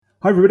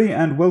Hi, everybody,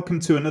 and welcome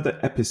to another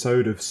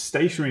episode of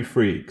Stationery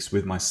Freaks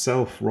with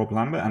myself, Rob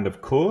Lambert, and of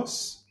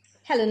course.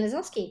 Helen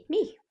Lazowski,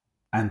 me.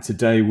 And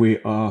today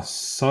we are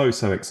so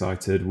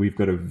excited. We've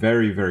got a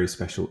very, very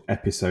special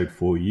episode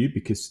for you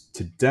because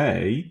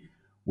today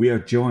we are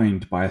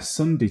joined by a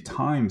Sunday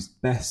Times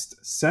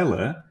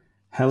bestseller,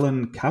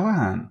 Helen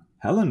Callahan.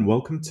 Helen,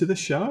 welcome to the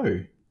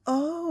show.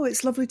 Oh,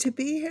 it's lovely to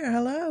be here.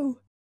 Hello.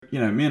 Me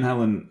and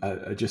Helen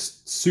are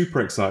just super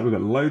excited. We've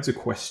got loads of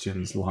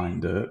questions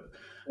lined up.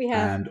 We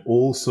have. And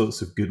all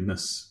sorts of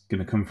goodness going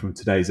to come from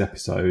today's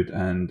episode.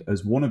 And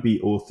as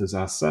wannabe authors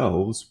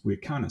ourselves, we're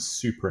kind of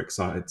super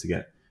excited to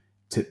get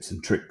tips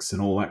and tricks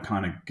and all that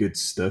kind of good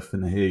stuff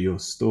and hear your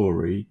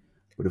story.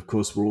 But of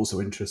course, we're also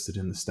interested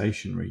in the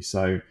stationery.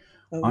 So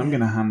I'm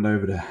going to hand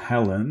over to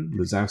Helen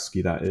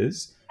Lazowski, that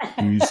is,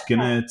 who's going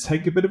to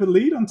take a bit of a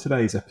lead on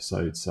today's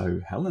episode. So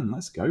Helen,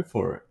 let's go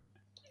for it.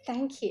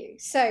 Thank you.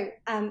 So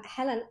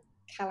Helen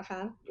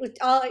Callahan.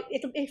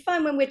 It'll be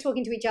fine when we're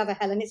talking to each other,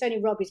 Helen. It's only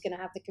Rob who's going to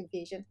have the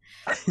confusion.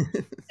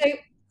 So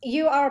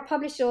you are a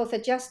published author,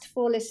 just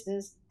for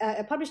listeners,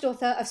 a published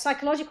author of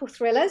psychological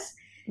thrillers.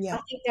 Yeah.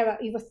 I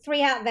think you were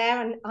 3 out there,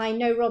 and I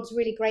know Rob's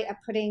really great at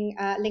putting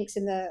links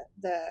in the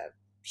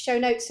show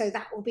notes, so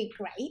that will be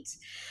great.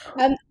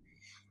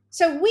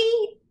 So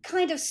we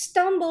kind of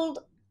stumbled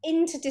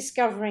into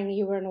discovering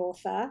you were an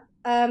author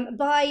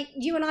by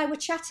you and I were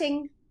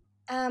chatting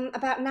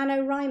about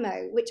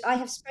NaNoWriMo, which I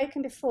have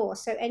spoken before.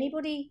 So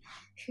anybody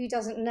who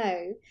doesn't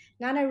know,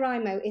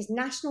 NaNoWriMo is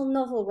National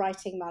Novel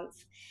Writing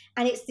Month.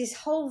 And it's this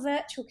whole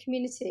virtual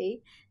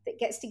community that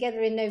gets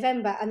together in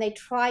November, and they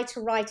try to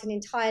write an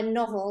entire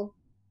novel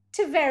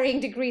to varying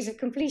degrees of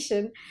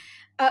completion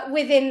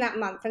within that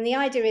month. And the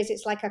idea is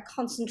it's like a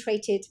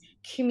concentrated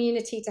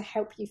community to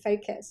help you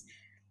focus.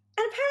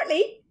 And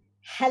apparently,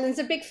 Helen's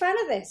a big fan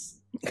of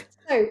this.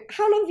 So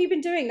how long have you been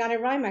doing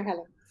NaNoWriMo,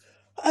 Helen?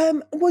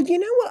 Well, you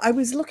know what? I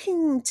was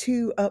looking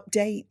to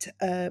update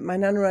my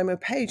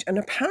NaNoWriMo page, and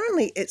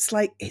apparently it's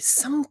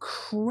some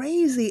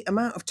crazy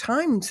amount of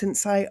time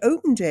since I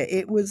opened it.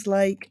 It was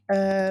like,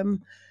 I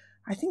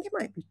think it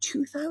might be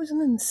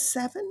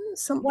 2007,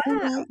 something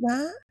like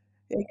that,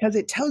 because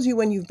it tells you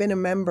when you've been a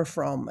member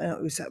from.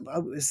 And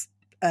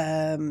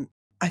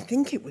I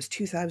think it was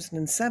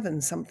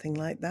 2007, something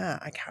like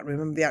that. I can't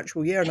remember the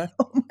actual year, and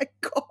oh my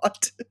God,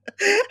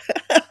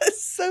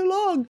 it's so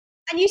long.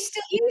 And you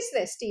still use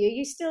this, do you?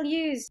 You still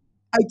use...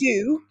 I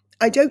do.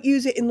 I don't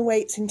use it in the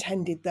way it's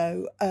intended,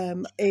 though.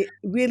 It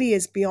really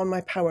is beyond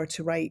my power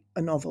to write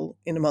a novel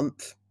in a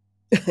month.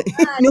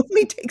 It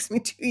normally takes me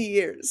 2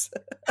 years.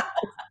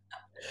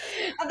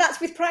 And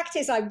that's with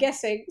practice, I'm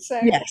guessing.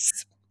 So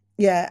yes.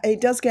 Yeah,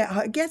 it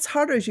gets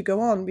harder as you go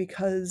on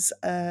because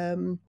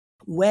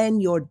when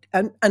you're,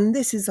 and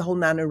this is the whole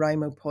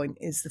NaNoWriMo point,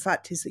 is the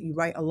fact is that you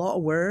write a lot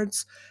of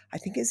words. I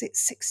think it's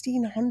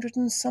 1,600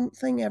 and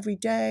something every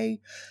day.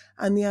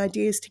 And the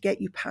idea is to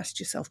get you past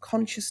your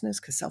self-consciousness,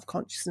 because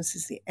self-consciousness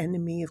is the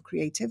enemy of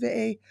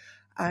creativity,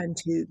 and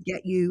to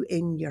get you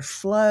in your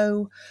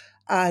flow.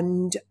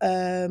 And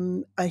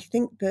I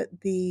think that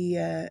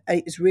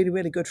it's really,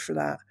 really good for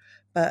that.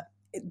 But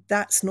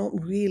that's not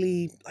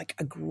really like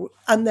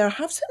and there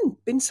have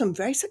been some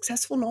very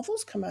successful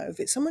novels come out of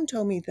it. Someone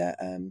told me that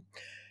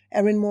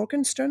Erin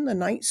Morgenstern, The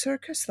Night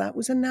Circus, that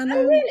was a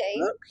nano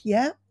book.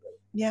 Yeah.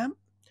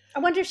 I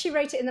wonder if she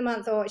wrote it in the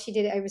month or she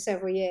did it over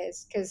several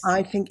years. Because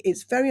I think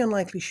it's very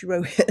unlikely she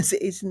wrote it as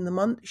it is in the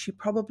month. She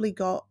probably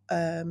got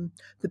the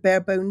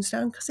bare bones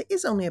down, because it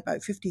is only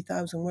about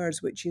 50,000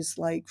 words, which is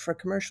like, for a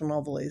commercial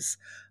novel, is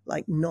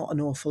like not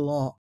an awful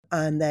lot.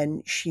 And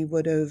then she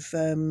would have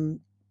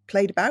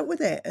played about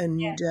with it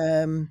and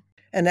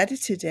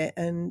edited it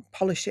and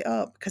polished it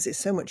up, because it's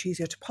so much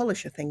easier to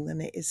polish a thing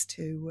than it is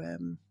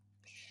to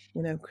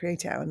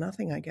create it out of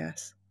nothing, I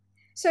guess.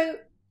 So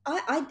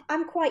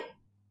I'm quite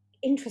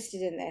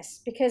interested in this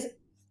because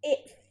it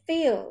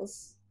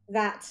feels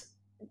that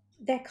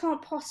there can't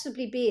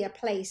possibly be a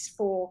place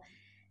for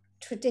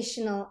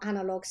traditional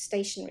analog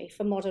stationery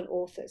for modern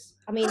authors.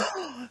 I mean,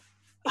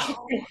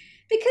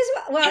 because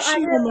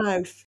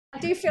I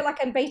do feel like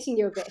I'm baiting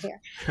you a bit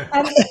here.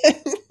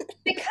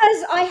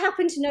 Because I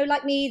happen to know,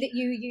 like me, that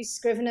you use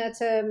Scrivener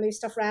to move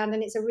stuff around,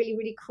 and it's a really,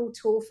 really cool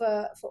tool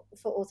for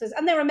authors.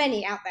 And there are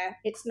many out there.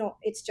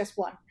 It's just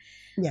one.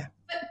 Yeah.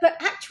 But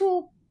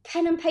actual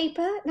pen and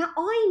paper. Now,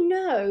 I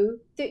know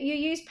that you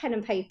use pen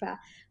and paper,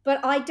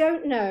 but I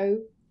don't know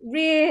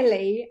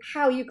really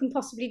how you can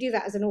possibly do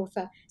that as an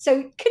author. So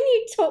can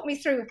you talk me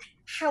through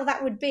how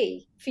that would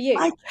be for you?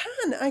 I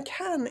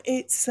can.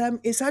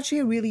 It's actually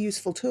a really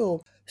useful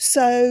tool.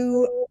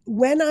 So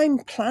when I'm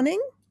planning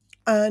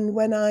and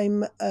when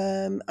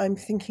I'm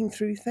thinking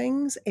through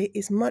things, it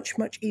is much,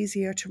 much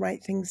easier to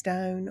write things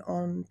down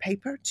on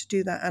paper, to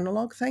do that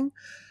analog thing,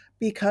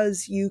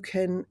 because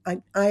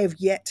I have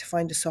yet to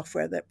find a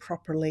software that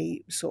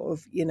properly sort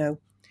of,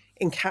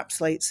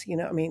 encapsulates,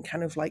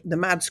 kind of like the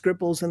mad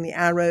scribbles and the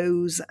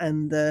arrows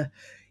and the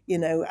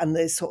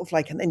sort of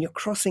like, and then you're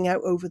crossing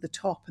out over the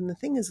top. And the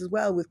thing is, as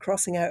well, with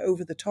crossing out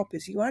over the top,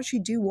 is you actually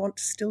do want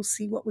to still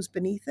see what was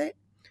beneath it.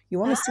 You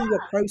want to see your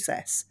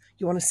process.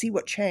 You want to see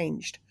what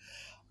changed.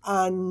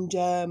 And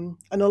a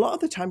lot of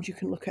the times you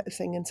can look at a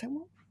thing and say,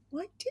 well,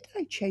 why did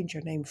I change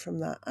your name from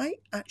that? I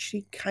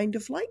actually kind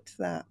of liked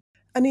that.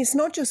 And it's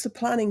not just the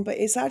planning, but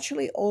it's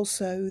actually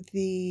also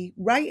the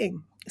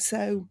writing.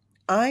 So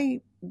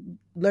I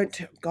learned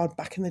to, God,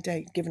 back in the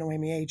day, giving away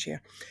my age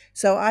here.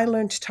 So I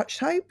learned to touch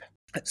type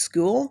at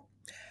school.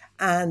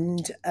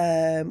 And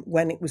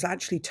when it was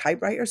actually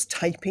typewriters,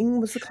 typing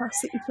was the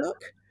class that we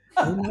took.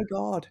 Oh my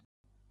God.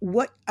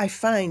 What I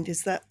find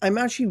is that I'm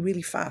actually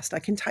really fast. I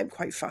can type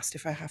quite fast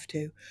if I have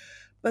to.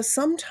 But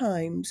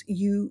sometimes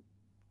you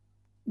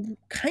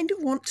kind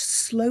of want to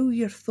slow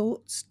your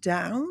thoughts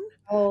down.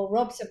 Oh,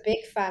 Rob's a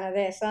big fan of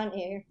this, aren't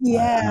you?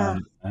 Yeah.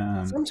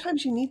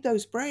 Sometimes you need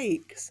those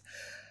breaks.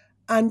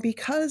 And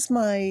because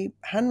my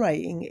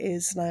handwriting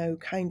is now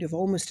kind of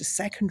almost a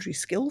secondary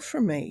skill for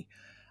me,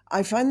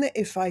 I find that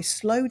if I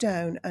slow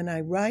down and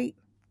I write,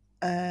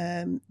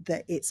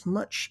 that it's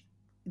much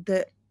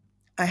that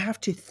I have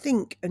to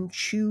think and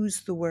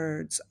choose the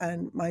words,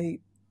 and my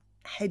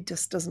head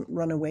just doesn't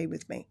run away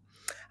with me.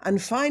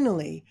 And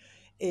finally,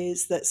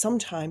 is that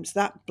sometimes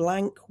that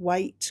blank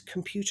white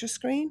computer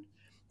screen,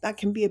 that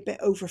can be a bit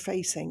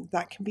overfacing.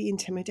 That can be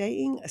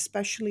intimidating,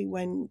 especially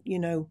when,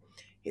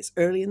 it's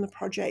early in the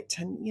project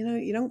and,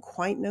 you don't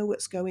quite know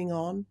what's going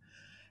on.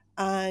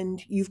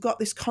 And you've got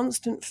this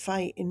constant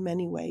fight in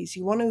many ways.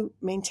 You want to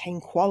maintain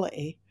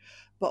quality,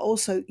 but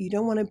also you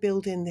don't want to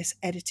build in this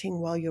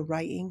editing while you're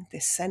writing,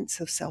 this sense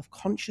of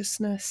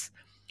self-consciousness,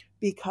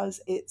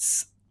 because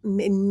it's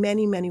in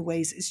many, many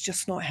ways, it's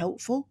just not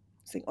helpful.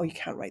 Think, oh, you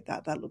can't write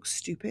that. That looks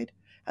stupid.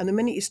 And the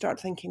minute you start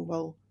thinking,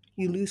 well,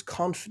 you lose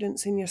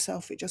confidence in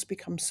yourself, it just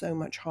becomes so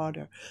much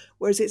harder.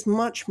 Whereas it's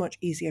much, much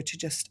easier to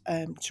just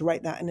to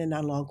write that in an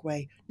analog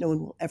way. No one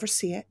will ever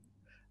see it.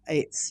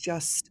 It's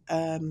just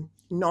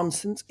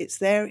nonsense. It's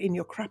there in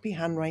your crappy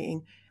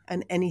handwriting,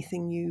 and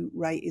anything you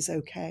write is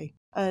okay.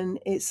 And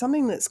it's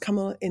something that's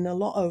come in a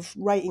lot of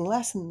writing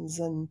lessons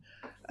and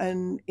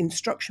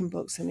instruction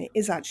books, and it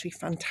is actually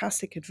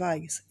fantastic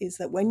advice, is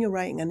that when you're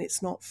writing and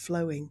it's not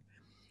flowing,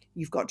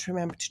 you've got to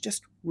remember to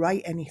just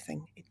write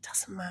anything. It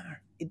doesn't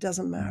matter. It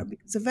doesn't matter,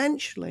 because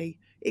eventually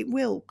it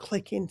will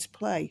click into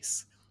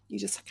place. You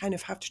just kind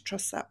of have to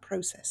trust that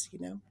process,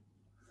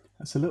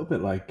 It's a little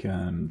bit like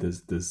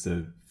there's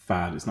a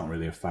fad, it's not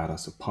really a fad, I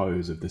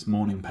suppose, of this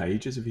morning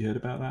pages. Have you heard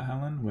about that,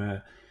 Helen?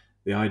 Where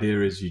the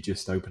idea is you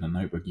just open a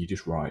notebook, you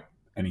just write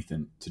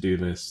anything, to-do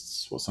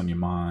lists, what's on your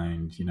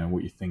mind,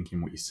 what you're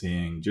thinking, what you're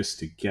seeing, just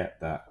to get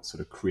that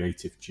sort of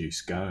creative juice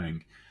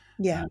going.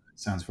 Yeah. It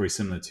sounds very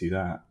similar to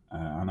that.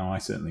 I know I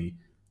certainly,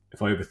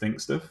 if I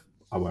overthink stuff,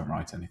 I won't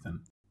write anything.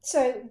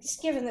 So,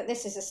 just given that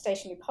this is a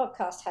stationary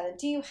podcast, Helen,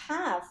 do you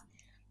have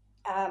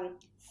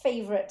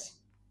favourite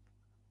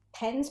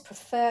pens,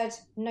 preferred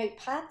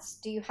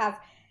notepads? Do you have,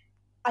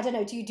 I don't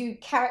know, do you do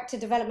character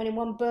development in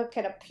one book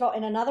and a plot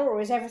in another,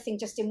 or is everything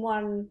just in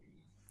one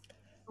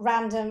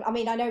random? I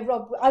mean, I know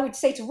Rob, I would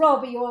say to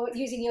Rob, you're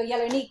using your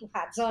Yellow Legal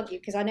pads, aren't you?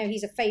 Because I know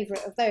he's a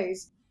favourite of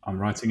those. I'm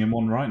writing in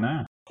one right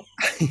now.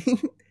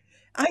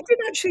 I did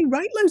actually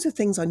write loads of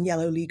things on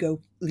Yellow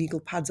legal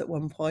pads at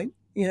one point,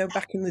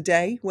 back in the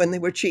day when they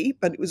were cheap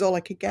and it was all I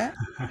could get.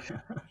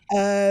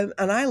 And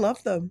I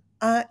love them.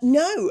 I'm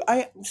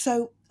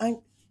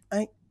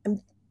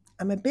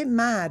a bit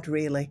mad,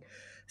 really.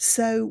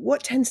 So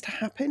what tends to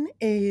happen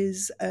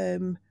is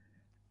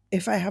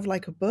if I have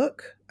like a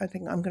book, I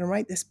think I'm going to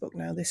write this book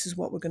now. This is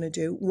what we're going to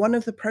do. One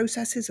of the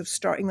processes of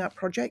starting that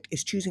project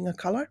is choosing a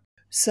color.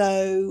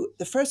 So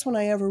the first one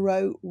I ever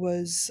wrote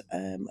was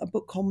a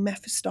book called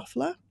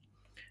Mephistopheles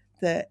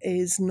that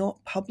is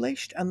not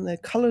published. And the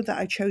color that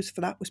I chose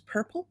for that was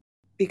purple.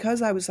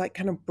 Because I was like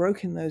kind of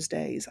broke in those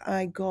days,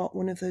 I got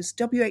one of those,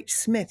 W.H.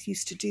 Smith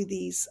used to do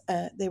these,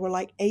 they were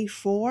like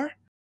A4,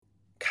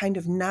 kind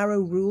of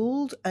narrow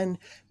ruled. And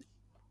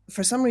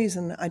for some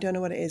reason, I don't know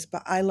what it is,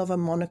 but I love a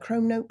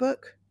monochrome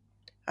notebook.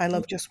 I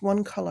love just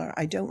one color.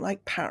 I don't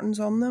like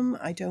patterns on them.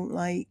 I don't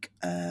like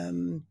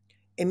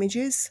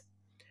images.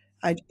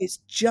 It's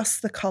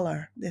just the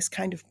color, this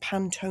kind of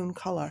Pantone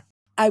color.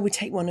 I would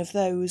take one of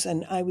those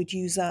and I would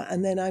use that,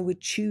 and then I would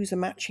choose a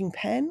matching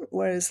pen.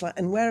 Whereas,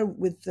 where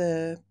with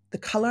the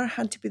color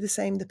had to be the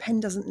same, the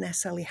pen doesn't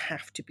necessarily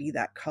have to be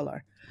that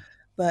color,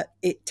 but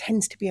it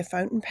tends to be a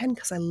fountain pen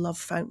because I love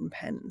fountain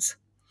pens.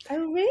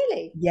 Oh,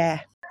 really?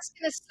 Yeah. That's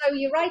going to slow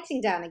your writing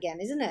down again,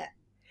 isn't it?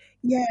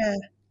 Yeah,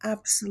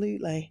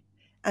 absolutely.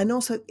 And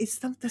also,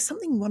 there's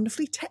something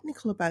wonderfully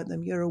technical about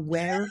them. You're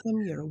aware of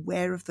them. You're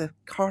aware of the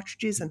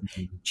cartridges and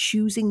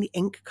choosing the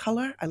ink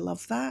color. I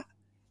love that.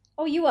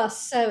 Oh, you are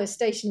so a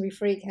stationery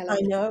freak, Helen. I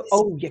know.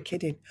 Oh, you're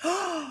kidding.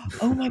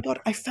 Oh my God.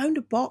 I found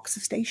a box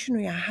of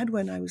stationery I had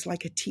when I was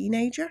like a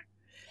teenager.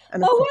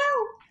 And wow.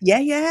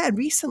 Yeah. And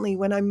recently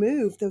when I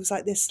moved, there was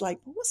like this,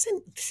 what's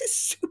in, this is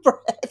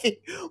super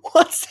heavy.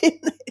 What's in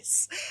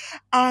this?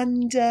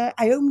 And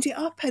I opened it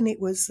up and it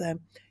was, and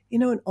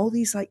all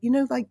these they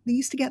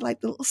used to get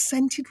like the little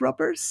scented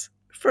rubbers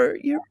for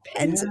your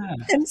pens and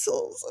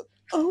pencils.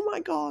 Oh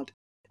my God.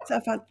 So I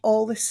found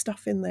all this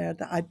stuff in there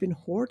that I'd been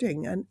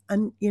hoarding, and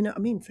I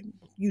mean,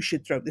 you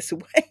should throw this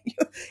away.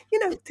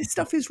 This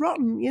stuff is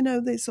rotten.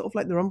 They sort of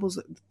like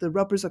the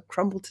rubbers are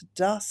crumbled to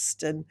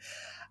dust, and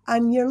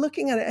you're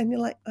looking at it and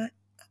you're like, I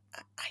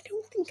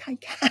don't think I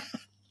can.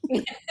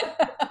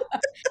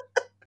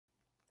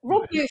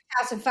 Rob moved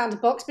house and found a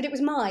box, but it was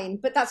mine.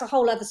 But that's a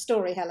whole other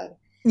story, Helen.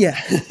 Yeah.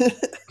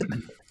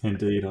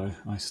 Indeed,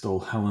 I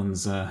stole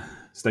Helen's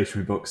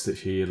stationery box that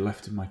she had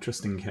left in my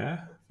trusting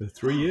care for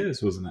 3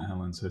 years, wasn't it,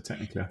 Helen? So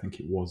technically, I think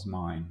it was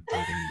mine by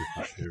the end of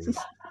that period.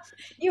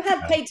 You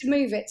had paid to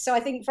move it, so I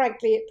think,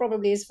 frankly, it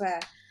probably is fair.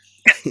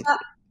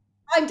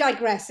 I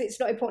digress. It's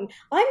not important.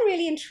 I'm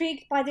really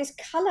intrigued by this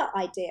colour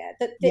idea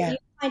that you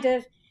kind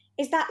of,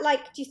 is that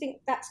like, do you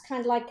think that's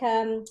kind of like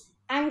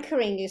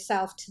anchoring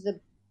yourself to the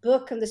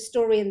book and the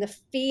story and the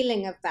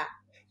feeling of that?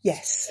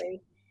 Yes.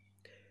 Story?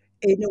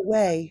 In a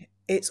way,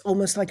 it's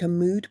almost like a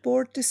mood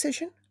board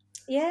decision.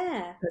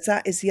 Yeah. Because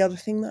that is the other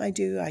thing that I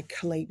do. I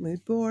collate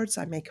mood boards.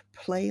 I make a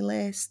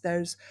playlist.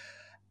 There's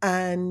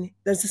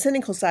a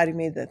cynical side of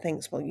me that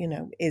thinks, well,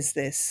 is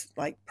this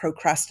like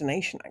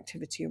procrastination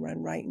activity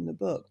around writing the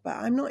book? But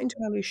I'm not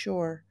entirely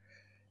sure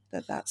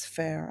that that's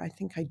fair. I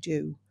think I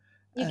do.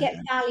 You get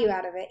value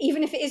out of it,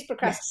 even if it is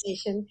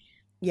procrastination.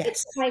 Yes.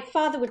 It's my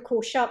father would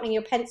call sharpening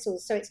your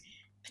pencils. So it's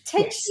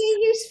potentially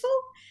useful,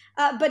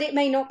 but it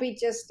may not be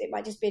it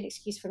might just be an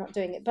excuse for not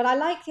doing it. But I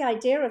like the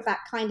idea of that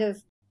kind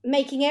of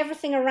making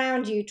everything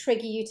around you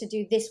trigger you to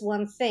do this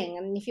one thing.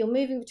 And if you're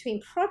moving between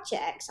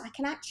projects, I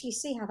can actually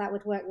see how that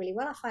would work really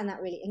well. I find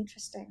that really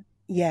interesting.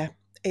 Yeah,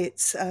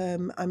 it's,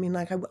 I mean,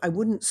 like I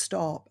wouldn't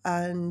stop.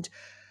 And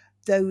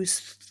those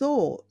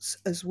thoughts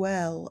as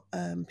well,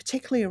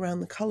 particularly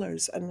around the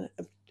colours. And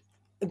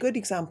a good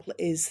example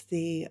is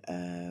the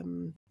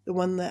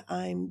one that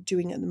I'm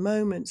doing at the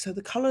moment. So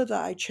the colour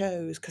that I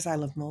chose, because I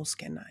love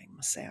Moleskine, I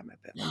must say I'm a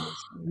bit of a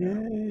Moleskine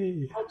girl.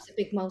 Yay! I was a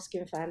big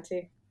Moleskine fan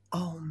too.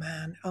 Oh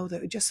man, they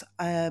were just,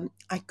 I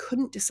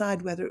couldn't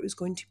decide whether it was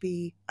going to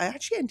be, I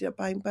actually ended up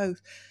buying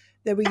both.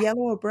 They were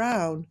yellow or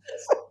brown.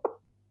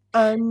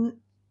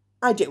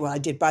 I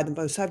did buy them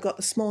both. So I've got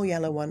the small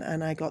yellow one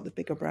and I got the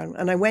bigger brown.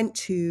 And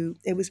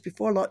it was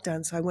before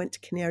lockdown, so I went to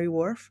Canary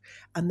Wharf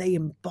and they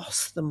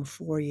emboss them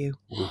for you.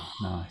 Ooh,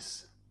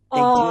 nice. They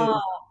do.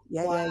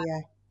 Yeah.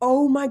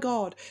 Oh my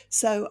God.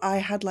 So I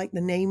had like the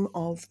name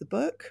of the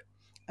book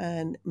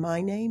and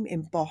my name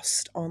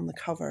embossed on the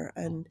cover.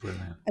 And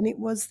it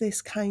was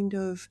this kind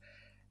of,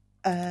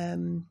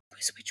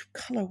 which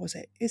colour was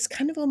it? It's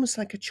kind of almost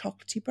like a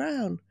chocolatey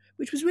brown,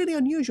 which was really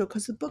unusual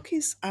because the book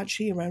is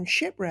actually around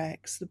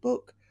shipwrecks. The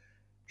book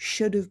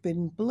should have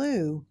been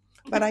blue,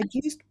 but I'd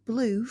used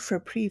blue for a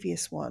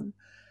previous one.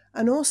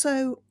 And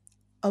also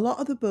a lot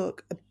of the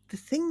book, the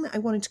thing that I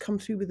wanted to come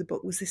through with the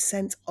book was this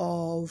sense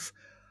of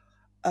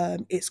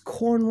it's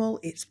Cornwall,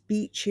 it's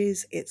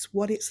beaches, it's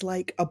what it's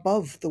like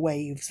above the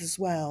waves as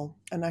well.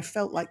 And I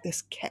felt like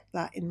this kept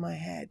that in my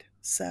head.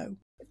 So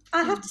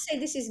I have to say,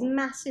 this is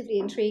massively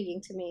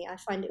intriguing to me. I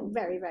find it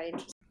very, very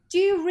interesting. Do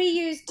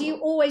you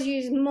always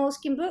use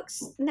Moleskine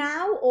books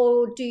now,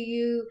 or do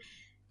you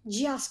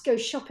just go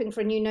shopping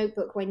for a new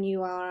notebook when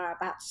you are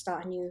about to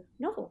start a new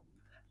novel?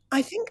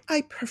 I think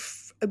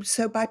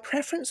so by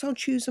preference, I'll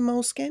choose a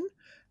Moleskine.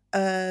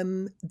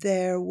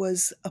 There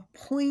was a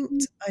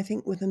point, I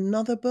think, with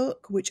another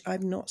book, which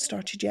I've not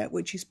started yet,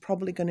 which is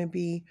probably going to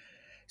be,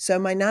 so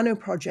my Nano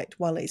project,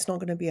 while it's not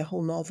going to be a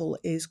whole novel,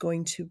 is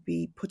going to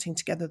be putting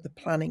together the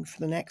planning for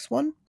the next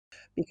one,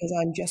 because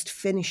I'm just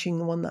finishing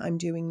the one that I'm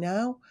doing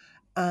now.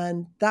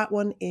 And that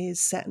one is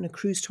set in a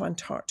cruise to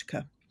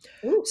Antarctica.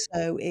 Ooh.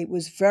 So it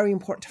was very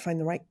important to find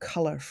the right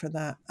colour for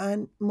that.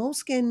 And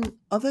Moleskine,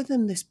 other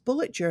than this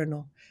bullet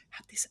journal,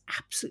 had this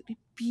absolutely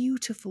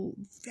beautiful,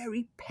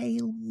 very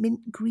pale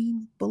mint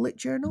green bullet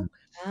journal.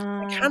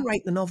 I can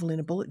write the novel in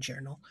a bullet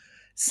journal.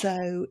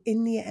 So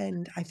in the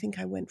end, I think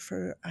it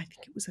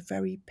was a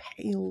very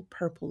pale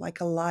purple,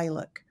 like a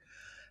lilac.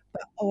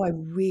 But I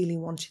really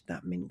wanted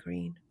that mint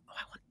green.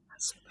 I wanted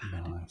that so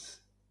bad. Nice.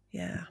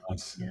 Yeah.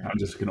 Nice. Yeah. I'm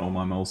just looking at all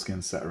my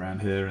Moleskines set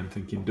around here and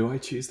thinking, do I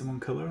choose the one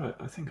colour?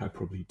 I think I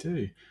probably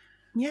do.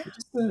 Yeah.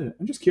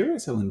 I'm just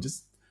curious, Helen,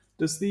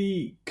 does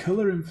the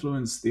colour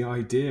influence the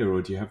idea,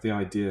 or do you have the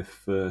idea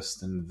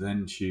first and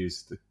then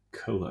choose the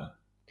colour?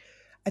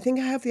 I think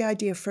I have the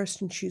idea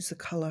first and choose the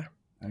colour.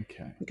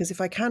 Okay. Because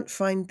if I can't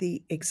find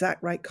the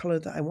exact right colour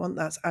that I want,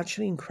 that's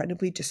actually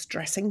incredibly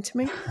distressing to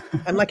me.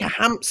 I'm like a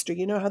hamster,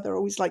 you know how they're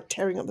always like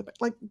tearing up the back,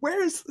 like,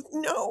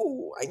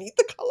 no, I need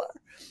the colour.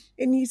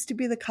 It needs to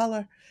be the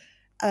colour.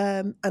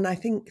 And I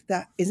think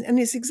and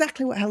it's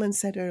exactly what Helen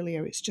said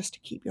earlier. It's just to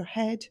keep your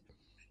head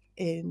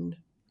in,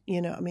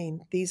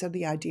 these are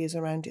the ideas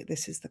around it.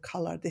 This is the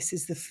colour. This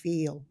is the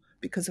feel.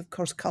 Because of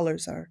course,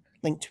 colours are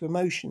linked to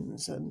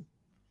emotions, and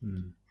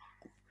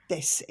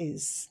this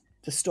is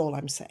the stall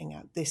I'm setting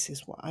out. This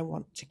is what I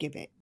want to give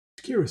it.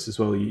 Curious as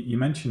well, you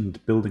mentioned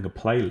building a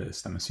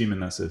playlist. I'm assuming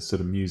that's a sort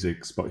of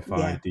music,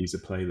 Spotify,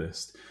 Deezer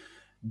playlist.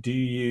 Do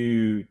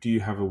you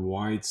have a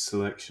wide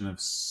selection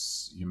of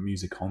your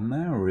music on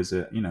there, or is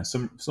it,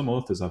 some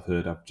authors I've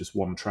heard have just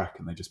one track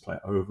and they just play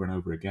it over and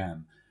over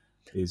again?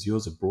 Is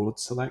yours a broad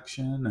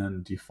selection,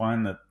 and do you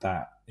find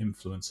that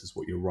influences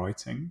what you're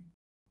writing?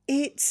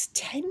 It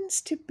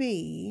tends to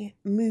be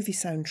movie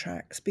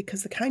soundtracks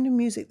because the kind of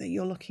music that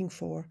you're looking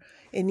for,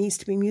 it needs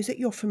to be music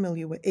you're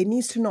familiar with. It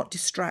needs to not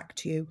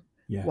distract you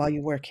Yeah. while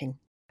you're working.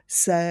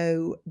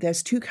 So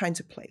there's two kinds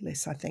of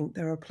playlists, I think.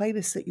 There are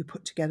playlists that you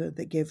put together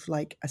that give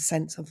like a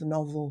sense of the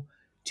novel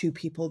to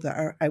people that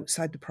are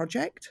outside the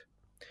project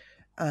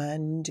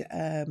and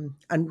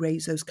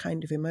raise those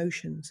kind of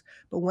emotions.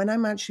 But when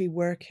I'm actually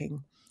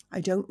working, I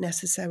don't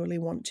necessarily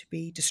want to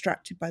be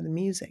distracted by the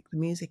music. The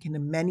music,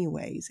 in many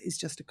ways, is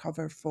just a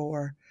cover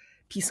for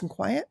peace and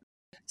quiet.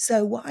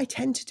 So what I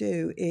tend to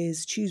do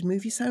is choose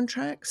movie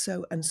soundtracks.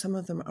 And some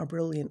of them are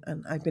brilliant,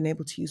 and I've been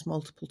able to use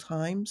multiple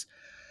times.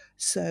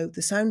 So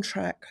the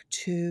soundtrack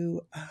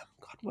to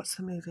God, what's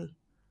the movie?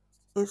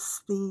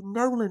 It's the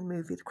Nolan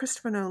movie, the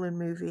Christopher Nolan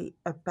movie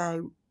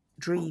about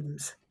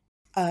dreams.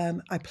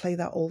 I play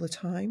that all the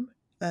time.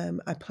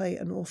 I play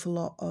an awful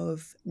lot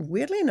of,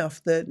 weirdly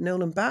enough, the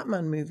Nolan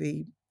Batman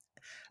movie,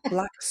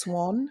 Black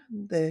Swan,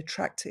 the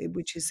track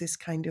which is this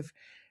kind of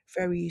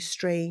very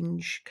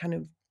strange, kind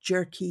of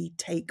jerky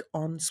take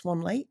on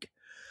Swan Lake.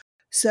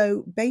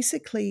 So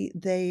basically,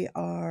 they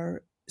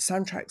are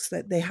soundtracks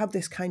that they have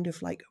this kind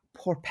of like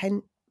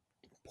portentous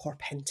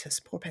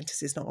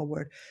is not a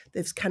word.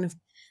 There's kind of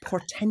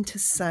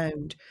portentous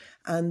sound,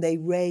 and they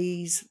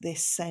raise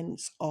this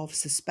sense of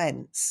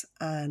suspense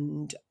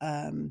and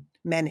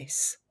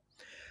menace.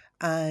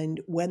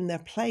 And when they're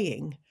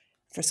playing,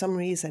 for some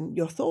reason,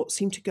 your thoughts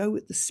seem to go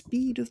with the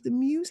speed of the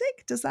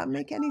music. Does that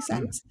make any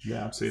sense?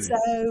 Yeah, absolutely.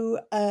 So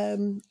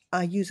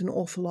I use an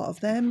awful lot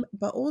of them,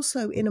 but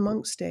also in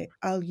amongst it,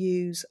 I'll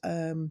use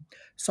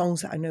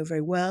songs that I know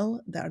very well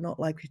that are not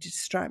likely to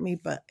distract me,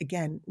 but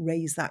again,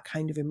 raise that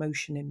kind of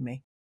emotion in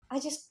me. I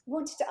just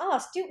wanted to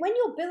ask, when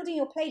you're building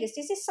your playlist,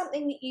 is this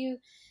something that you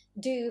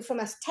do from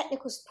a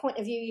technical point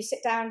of view? You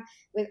sit down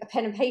with a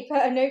pen and paper,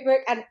 a notebook,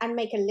 and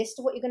make a list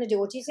of what you're going to do?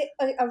 Or does it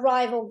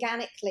arrive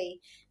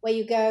organically where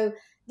you go,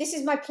 this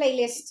is my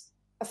playlist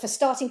for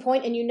starting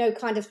point, and you know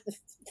kind of the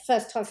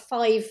first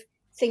 5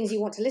 things you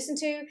want to listen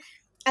to?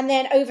 And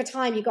then over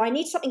time you go, I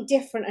need something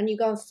different, and you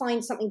go and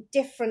find something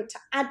different to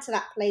add to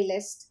that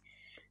playlist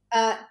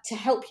to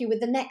help you with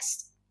the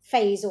next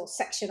phase or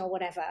section or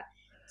whatever.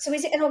 So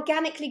is it an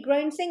organically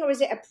grown thing, or is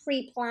it a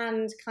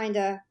pre-planned kind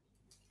of?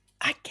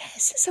 I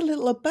guess it's a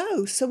little of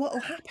both. So what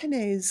will happen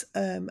is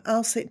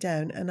I'll sit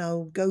down and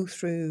I'll go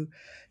through.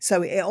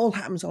 So it all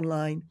happens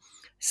online.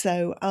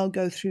 So I'll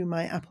go through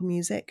my Apple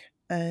Music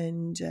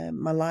and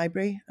my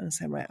library and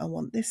say, right, I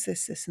want this,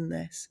 this, this, and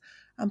this,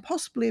 and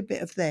possibly a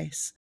bit of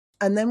this.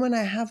 And then when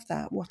I have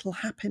that, what will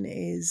happen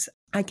is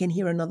I can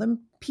hear another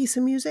piece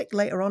of music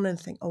later on and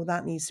think, oh,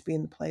 that needs to be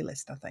in the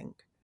playlist, I think.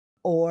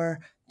 Or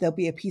there'll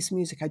be a piece of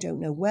music I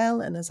don't know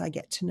well, and as I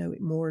get to know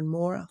it more and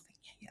more, I'll think,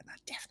 yeah, that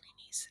definitely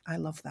needs, I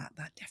love that.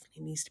 That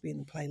definitely needs to be in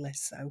the playlist.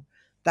 So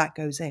that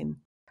goes in.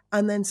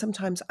 And then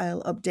sometimes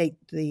I'll update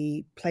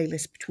the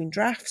playlist between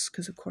drafts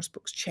because, of course,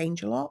 books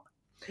change a lot.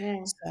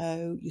 Yeah.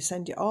 So you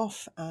send it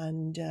off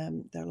and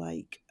they're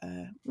like,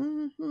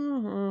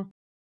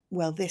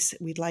 well, this,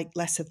 we'd like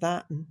less of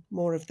that and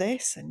more of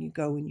this. And you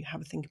go and you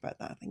have a think about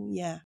that. I think,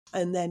 yeah.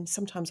 And then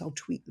sometimes I'll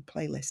tweak the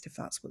playlist if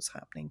that's what's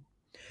happening.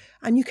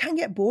 And you can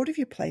get bored of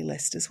your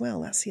playlist as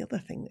well. That's the other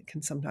thing that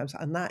can sometimes,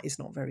 and that is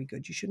not very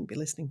good. You shouldn't be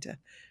listening to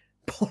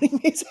boring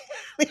music.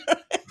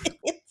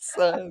 It's,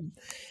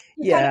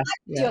 You kind of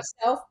like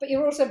yourself, but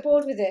you're also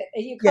bored with it.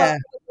 You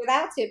can't live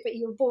without it, but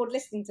you're bored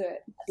listening to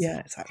it.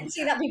 Exactly. I can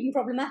see that being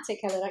problematic,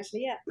 Helen,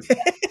 actually, yeah. So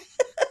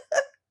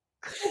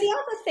the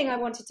other thing I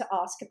wanted to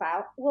ask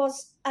about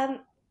was,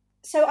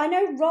 so I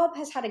know Rob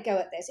has had a go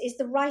at this, is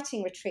the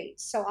writing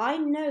retreats. So I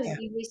know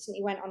that you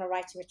recently went on a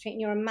writing retreat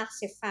and you're a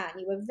massive fan.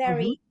 You were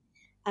very,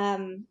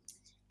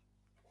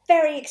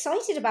 very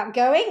excited about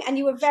going, and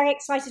you were very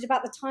excited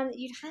about the time that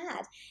you'd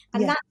had.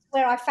 And that's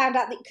where I found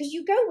out that, because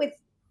you go with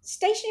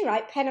stationery,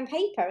 right, pen and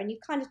paper, and you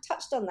kind of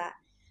touched on that.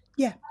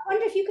 Yeah. I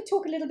wonder if you could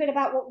talk a little bit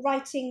about what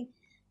writing,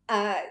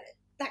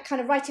 that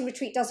kind of writing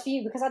retreat does for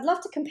you, because I'd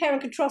love to compare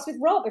and contrast with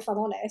Rob, if I'm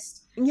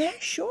honest. Yeah,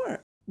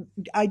 sure.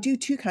 I do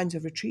 2 kinds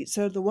of retreats.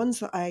 So the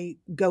ones that I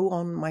go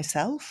on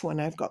myself when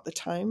I've got the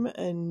time,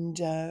 and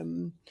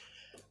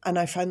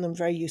I find them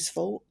very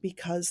useful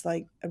because,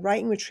 like, a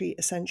writing retreat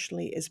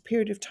essentially is a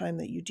period of time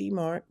that you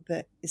demark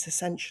that is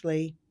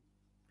essentially,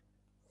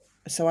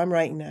 so I'm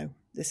writing now.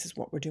 This is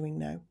what we're doing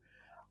now.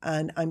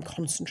 And I'm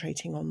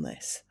concentrating on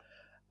this.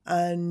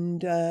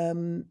 And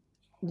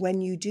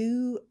when you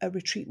do a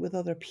retreat with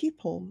other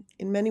people,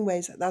 in many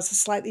ways, that's a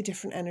slightly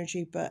different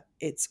energy, but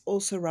it's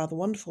also rather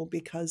wonderful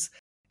because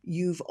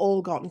you've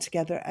all gotten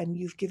together and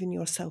you've given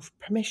yourself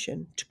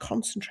permission to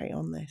concentrate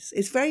on this.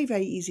 It's very,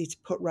 very easy to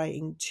put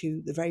writing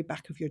to the very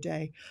back of your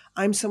day.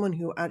 I'm someone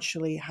who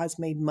actually has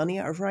made money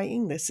out of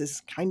writing. This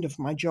is kind of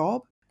my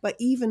job. But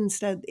even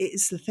instead,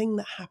 it's the thing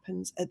that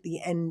happens at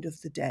the end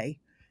of the day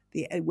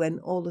when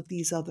all of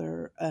these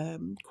other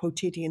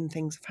quotidian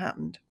things have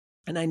happened.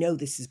 And I know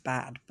this is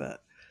bad,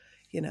 but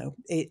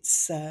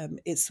it's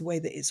the way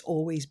that it's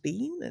always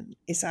been, and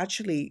it's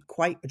actually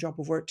quite a job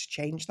of work to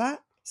change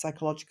that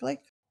psychologically.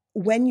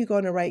 When you go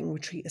on a writing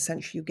retreat,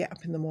 essentially you get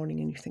up in the morning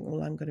and you think,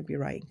 well, I'm going to be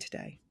writing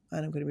today,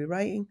 and I'm going to be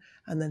writing,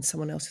 and then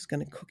someone else is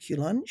going to cook you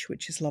lunch,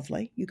 which is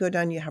lovely. You go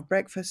down, you have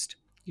breakfast,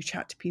 you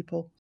chat to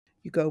people,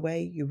 you go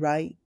away, you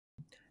write.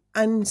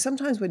 And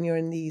sometimes when you're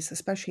in these,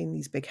 especially in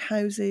these big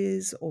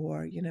houses,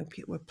 or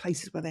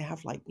places where they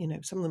have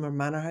some of them are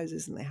manor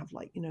houses and they have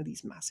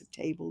these massive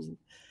tables and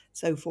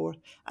so forth,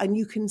 and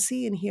you can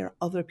see and hear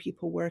other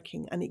people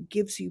working, and it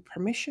gives you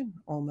permission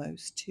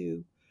almost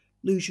to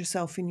lose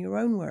yourself in your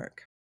own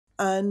work.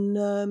 And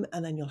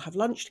then you'll have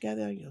lunch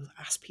together. You'll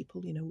ask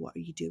people, what are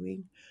you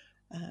doing?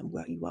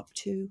 What are you up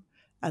to?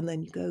 And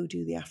then you go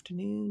do the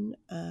afternoon.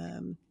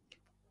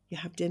 You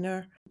have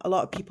dinner. A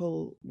lot of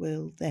people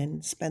will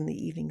then spend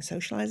the evening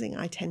socializing.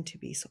 I tend to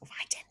go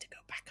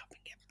back up and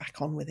get back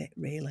on with it,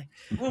 really.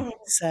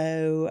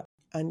 So,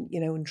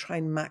 and try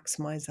and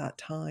maximize that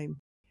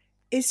time.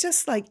 It's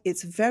just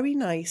it's very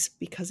nice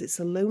because it's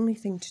a lonely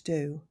thing to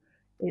do.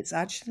 It's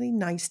actually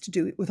nice to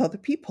do it with other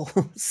people.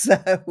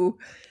 So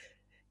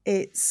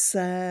it's,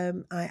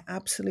 I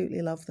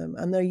absolutely love them.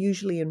 And they're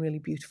usually in really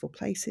beautiful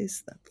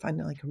places. That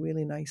find a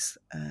really nice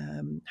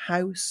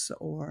house,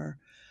 or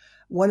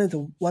one of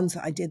the ones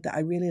that I did that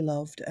I really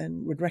loved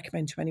and would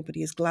recommend to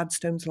anybody is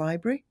Gladstone's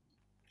Library.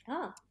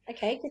 Ah,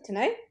 okay, good to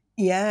know.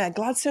 Yeah,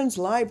 Gladstone's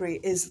Library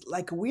is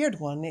a weird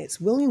one.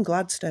 It's William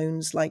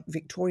Gladstone's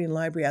Victorian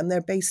library, and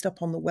they're based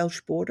up on the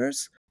Welsh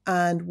borders.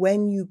 And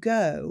when you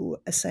go,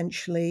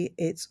 essentially,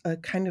 it's a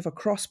kind of a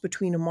cross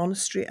between a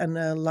monastery and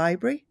a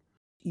library.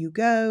 You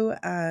go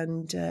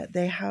and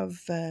they have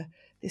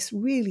this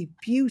really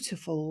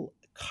beautiful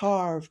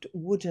carved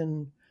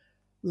wooden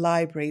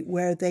library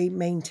where they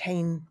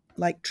maintain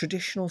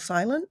traditional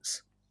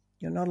silence.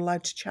 You're not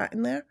allowed to chat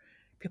in there.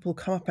 People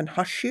come up and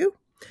hush you.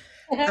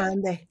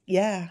 And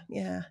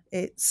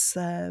it's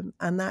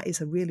and that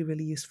is a really,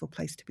 really useful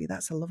place to be.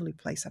 That's a lovely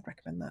place. I'd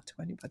recommend that to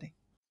anybody.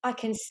 I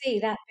can see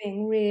that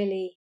being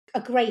really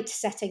a great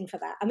setting for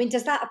that. I mean,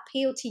 does that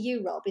appeal to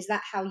you, Rob? Is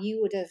that how you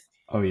would have?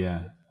 Oh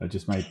yeah, I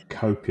just made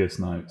copious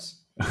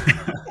notes.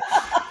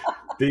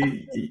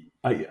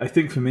 I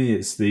think for me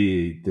it's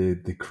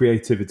the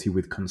creativity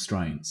with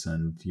constraints,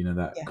 and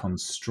that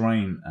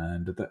constraint,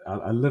 and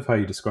I love how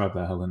you describe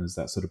that, Helen, as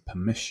that sort of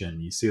permission.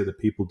 You see other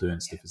people doing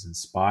stuff as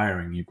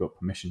inspiring. You've got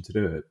permission to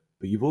do it,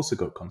 but you've also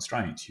got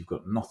constraints. You've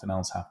got nothing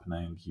else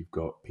happening. You've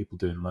got people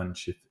doing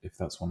lunch if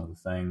that's one of the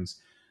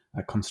things.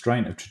 That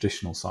constraint of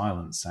traditional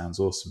silence sounds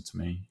awesome to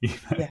me.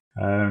 Yeah.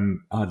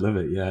 I'd love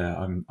it. Yeah,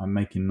 I'm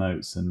making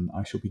notes, and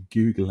I shall be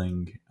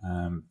Googling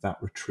that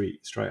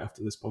retreat straight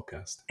after this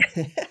podcast.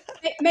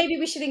 Maybe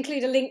we should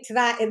include a link to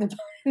that in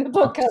the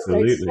podcast.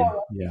 Absolutely,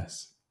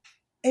 yes.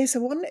 It's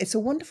a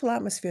wonderful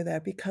atmosphere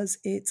there because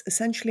it's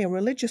essentially a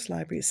religious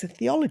library. It's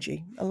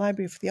a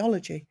library of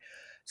theology.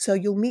 So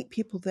you'll meet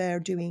people there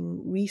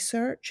doing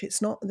research.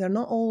 They're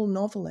not all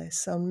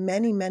novelists. So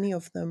many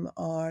of them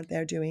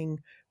they're doing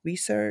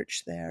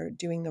research. They're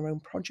doing their own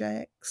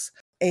projects.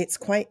 It's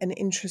quite an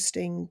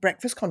interesting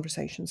breakfast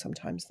conversation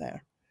sometimes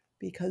there,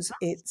 because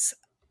it's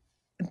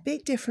a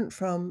bit different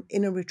from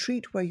in a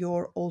retreat where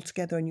you're all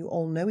together and you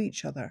all know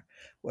each other.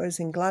 Whereas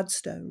in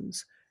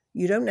Gladstone's,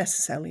 you don't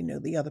necessarily know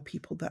the other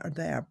people that are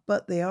there,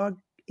 but they are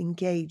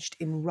engaged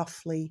in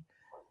roughly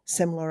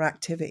similar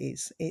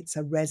activities. It's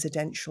a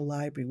residential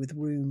library with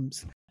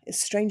rooms.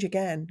 It's strange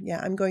again.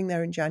 Yeah, I'm going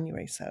there in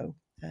January, so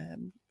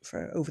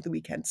for over the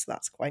weekend, so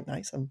that's quite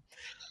nice. I'm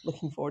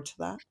looking forward to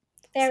that.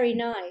 Very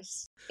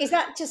nice. Is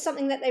that just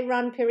something that they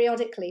run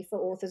periodically for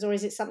authors, or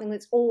is it something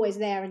that's always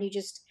there and you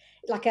just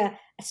like a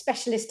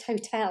specialist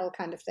hotel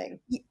kind of thing?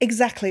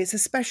 Exactly, it's a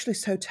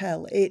specialist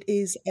hotel. It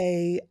is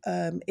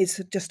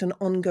it's just an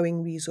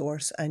ongoing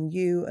resource, and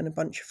you and a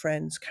bunch of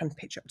friends can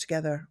pitch up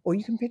together, or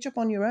you can pitch up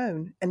on your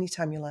own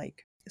anytime you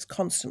like. It's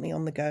constantly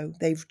on the go.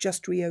 They've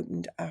just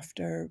reopened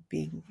after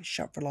being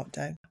shut for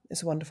lockdown.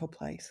 It's a wonderful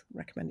place.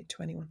 Recommend it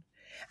to anyone.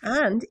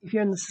 And if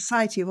you're in the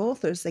Society of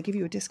Authors, they give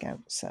you a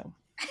discount. So,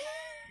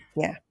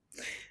 yeah.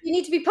 You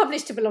need to be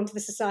published to belong to the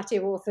Society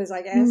of Authors,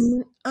 I guess.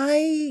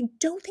 I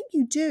don't think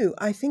you do.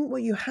 I think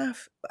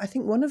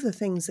one of the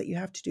things that you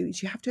have to do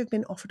is you have to have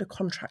been offered a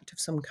contract of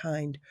some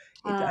kind.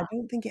 I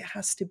don't think it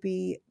has to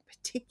be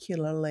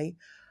particularly.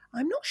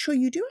 I'm not sure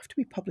you do have to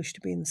be published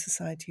to be in the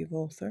Society of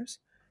Authors.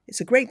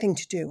 It's a great thing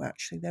to do,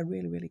 actually. They're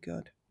really, really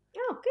good.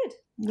 Oh, good.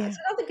 Yeah. That's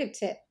another good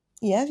tip.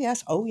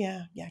 Yes. Oh,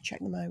 yeah. Yeah, check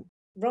them out.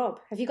 Rob,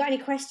 have you got any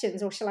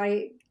questions, or shall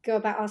I go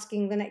about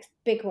asking the next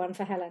big one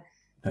for Helen?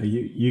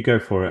 You go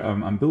for it.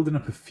 I'm building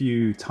up a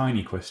few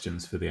tiny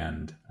questions for the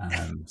end.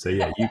 So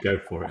yeah, you go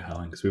for it,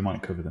 Helen, because we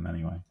might cover them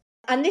anyway.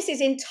 And this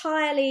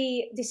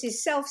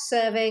is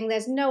self-serving.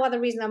 There's no other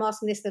reason I'm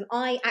asking this than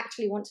I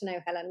actually want to know,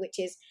 Helen, which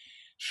is,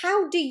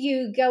 how do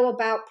you go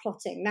about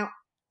plotting? Now,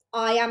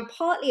 I am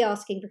partly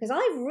asking because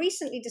I've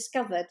recently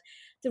discovered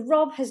that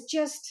Rob has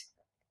just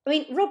I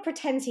mean, Rob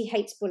pretends he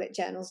hates bullet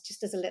journals,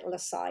 just as a little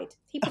aside.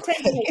 He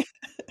pretends he Okay. hates,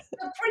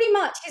 but pretty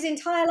much his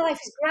entire life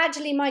is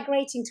gradually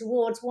migrating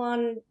towards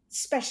one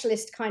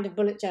specialist kind of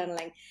bullet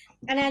journaling.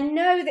 And I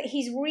know that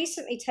he's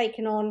recently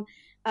taken on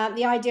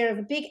the idea of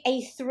a big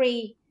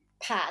A3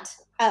 pad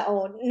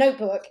or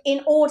notebook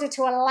in order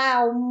to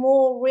allow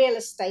more real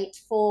estate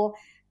for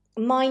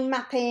mind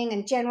mapping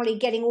and generally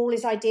getting all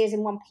his ideas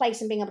in one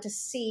place and being able to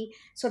see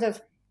sort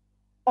of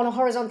on a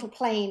horizontal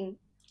plane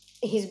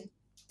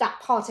that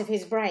part of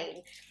his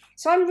brain.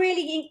 So I'm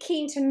really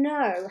keen to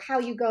know how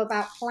you go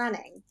about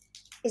planning.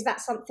 Is that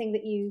something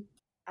that you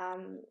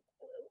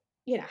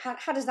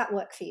how does that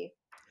work for you?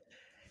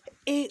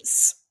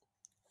 It's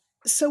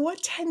so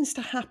what tends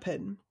to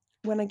happen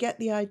when I get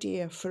the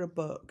idea for a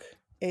book,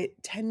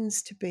 it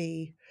tends to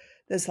be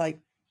there's like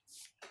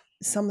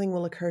something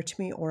will occur to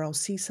me, or I'll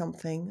see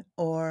something,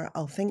 or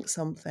I'll think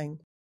something.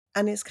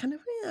 And it's kind of,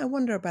 I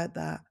wonder about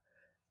that.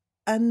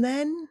 And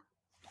then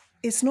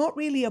it's not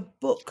really a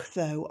book,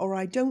 though, or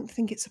I don't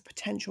think it's a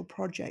potential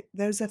project.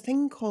 There's a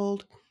thing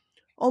called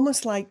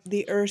almost like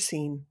the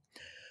scene.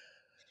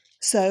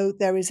 So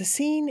there is a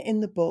scene in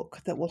the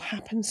book that will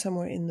happen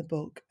somewhere in the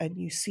book, and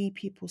you see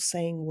people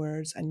saying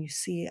words, and you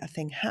see a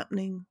thing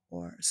happening,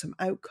 or some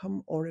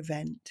outcome or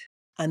event.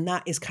 And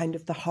that is kind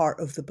of the heart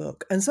of the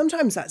book. And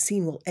sometimes that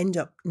scene will end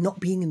up not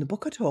being in the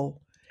book at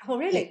all. Oh,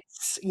 really?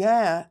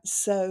 Yeah.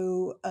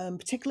 So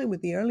particularly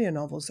with the earlier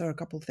novels, there are a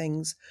couple of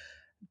things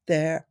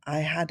there. I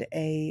had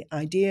a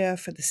idea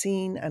for the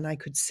scene, and I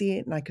could see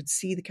it, and I could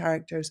see the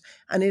characters,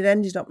 and it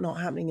ended up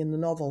not happening in the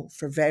novel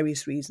for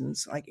various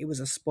reasons. Like it was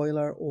a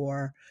spoiler,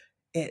 or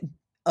it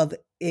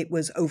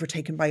was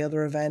overtaken by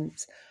other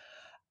events.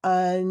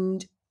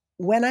 And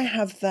when I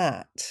have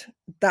that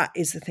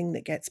is the thing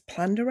that gets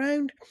planned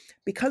around.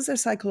 Because they're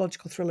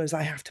psychological thrillers,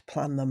 I have to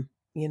plan them.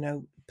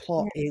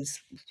 Plot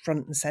is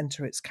front and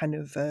center. It's kind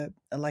of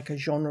like a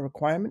genre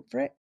requirement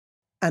for it.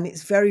 And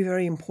it's very,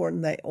 very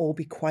important that it all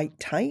be quite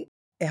tight.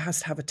 It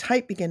has to have a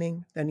tight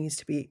beginning. There needs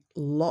to be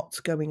lots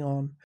going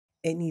on.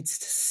 It needs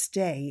to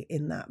stay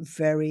in that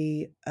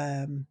very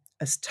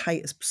as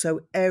tight as,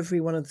 so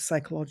every one of the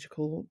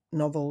psychological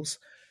novels,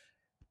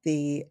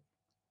 the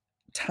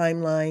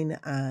timeline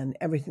and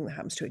everything that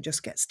happens to it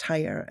just gets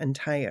tighter and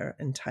tighter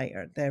and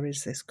tighter. There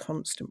is this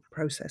constant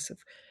process of,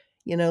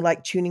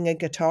 like tuning a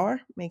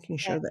guitar, making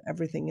sure that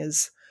everything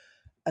is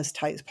as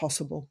tight as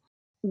possible.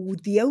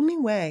 The only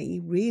way,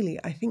 really,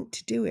 I think,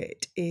 to do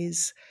it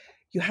is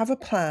you have a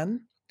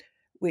plan,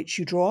 which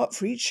you draw up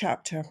for each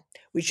chapter,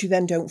 which you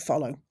then don't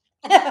follow.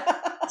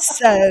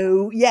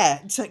 So, yeah,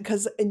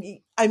 because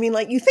I mean,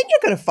 like, you think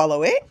you're going to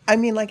follow it. I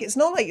mean, like, it's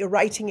not like you're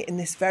writing it in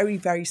this very,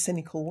 very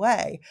cynical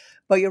way,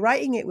 but you're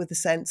writing it with a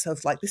sense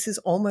of, like, this is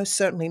almost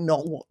certainly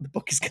not what the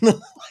book is going to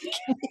look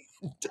like.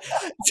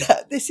 So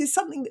this is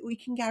something that we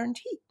can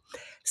guarantee.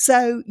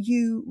 So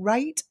you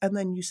write and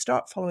then you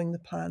start following the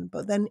plan,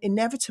 but then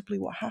inevitably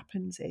what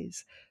happens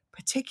is,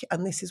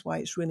 and this is why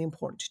it's really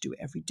important to do it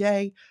every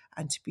day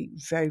and to be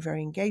very,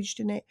 very engaged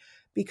in it,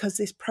 because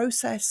this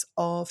process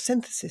of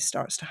synthesis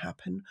starts to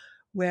happen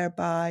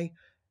whereby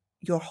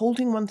you're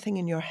holding one thing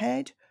in your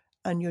head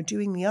and you're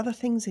doing the other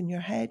things in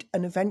your head,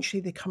 and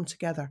eventually they come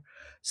together.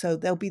 So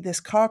there'll be this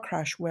car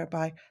crash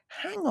whereby,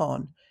 hang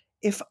on,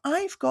 if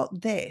I've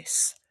got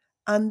this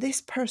and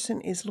this person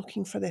is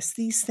looking for this,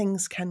 these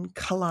things can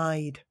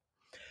collide.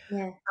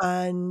 Yeah.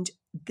 And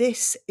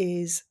this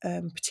is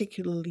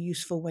particularly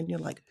useful when you're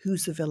like,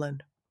 who's the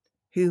villain?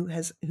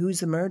 Who's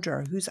the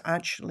murderer? Who's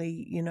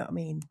actually, you know what I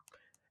mean?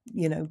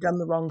 Done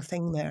the wrong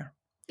thing there.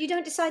 You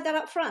don't decide that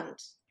up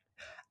front?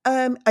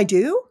 I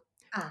do,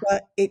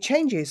 but it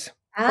changes.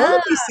 All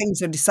of these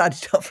things are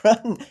decided up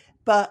front.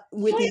 But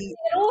with an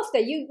author,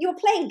 you're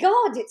playing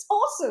God. It's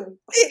awesome.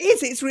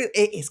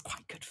 It is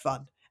quite good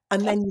fun.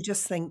 And then you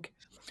just think,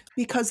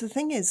 because the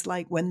thing is,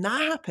 like, when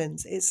that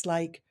happens, it's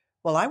like,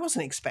 well, I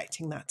wasn't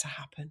expecting that to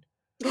happen.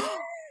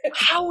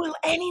 How will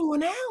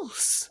anyone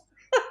else?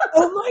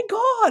 Oh my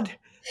God.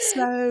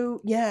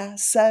 So, yeah.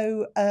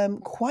 So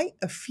quite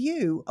a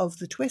few of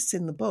the twists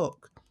in the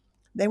book,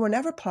 they were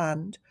never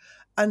planned.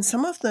 And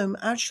some of them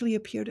actually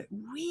appeared at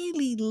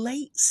really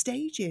late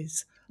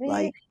stages. Really?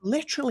 Like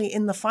literally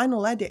in the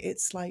final edit,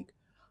 it's like,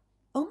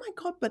 oh my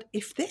God, but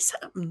if this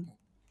happened,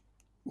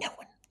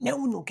 no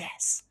one will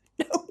guess.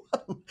 No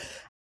one.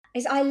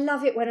 I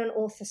love it when an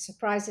author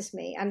surprises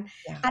me, and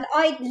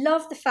I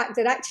love the fact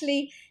that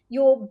actually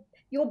you're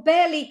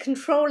barely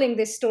controlling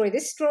this story.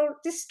 This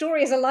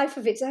story has a life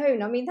of its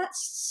own. I mean,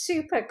 that's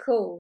super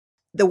cool.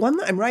 The one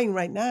that I'm writing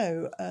right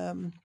now,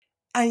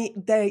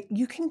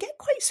 you can get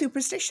quite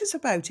superstitious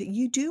about it.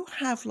 You do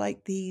have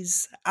like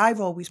these.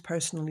 I've always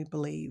personally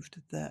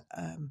believed that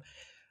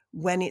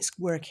when it's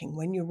working,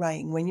 when you're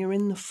writing, when you're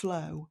in the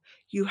flow,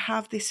 you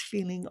have this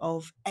feeling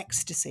of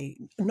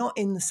ecstasy, not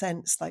in the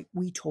sense like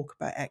we talk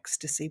about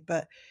ecstasy,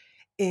 but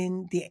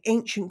in the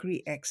ancient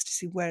Greek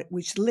ecstasy,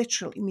 which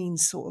literally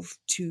means sort of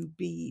to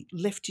be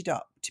lifted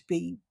up, to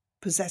be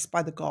possessed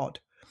by the god.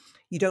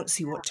 You don't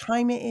see what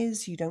time it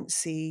is. You don't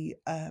see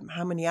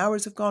how many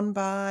hours have gone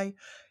by.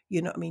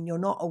 You know what I mean? You're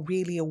not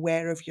really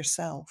aware of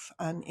yourself.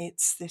 And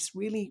it's this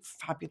really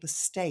fabulous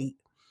state.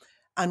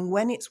 And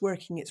when it's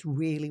working, it's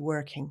really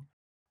working.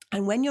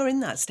 And when you're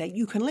in that state,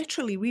 you can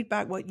literally read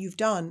back what you've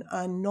done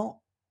and not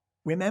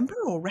remember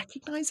or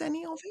recognize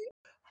any of it.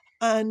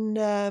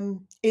 And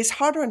it's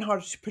harder and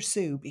harder to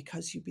pursue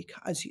because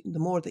the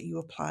more that you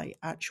apply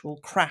actual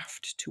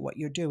craft to what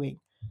you're doing.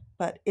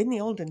 But in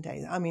the olden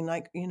days, I mean,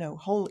 like,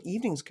 whole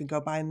evenings could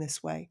go by in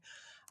this way.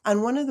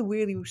 And one of the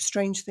really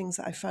strange things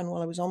that I found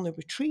while I was on the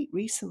retreat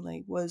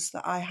recently was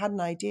that I had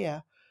an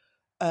idea,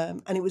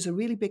 and it was a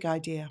really big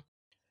idea.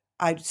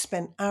 I'd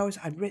spent hours,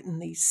 I'd written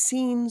these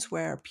scenes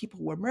where people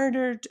were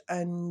murdered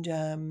and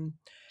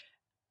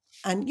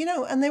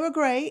they were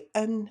great.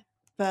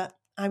 But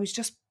I was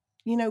just,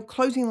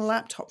 closing the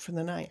laptop for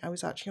the night. I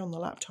was actually on the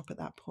laptop at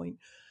that point.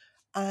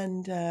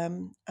 And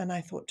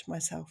I thought to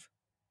myself,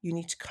 you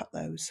need to cut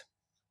those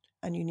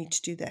and you need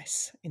to do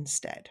this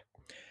instead.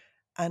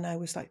 And I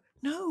was like,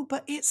 no,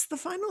 but it's the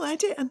final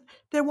edit and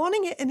they're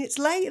wanting it and it's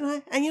late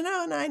and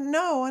I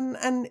know,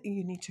 and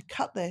you need to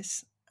cut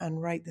this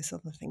and write this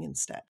other thing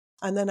instead.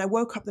 And then I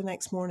woke up the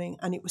next morning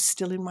and it was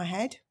still in my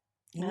head.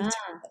 You need to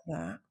cut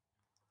that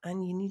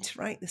and you need to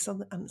write this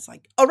other. And it's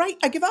like, all right,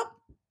 I give up.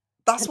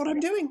 That's what I'm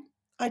doing,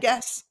 I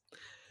guess.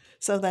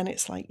 So then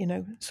it's like,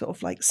 sort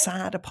of like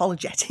sad,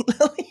 apologetic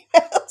little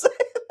emails.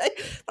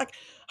 Like,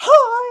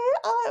 hi,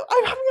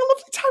 I'm having a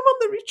lovely time on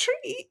the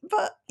retreat,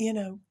 but,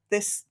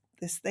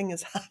 this thing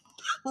is happening.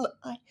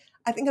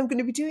 I think I'm going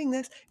to be doing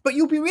this, but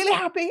you'll be really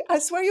happy. I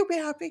swear you'll be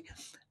happy.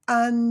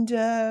 And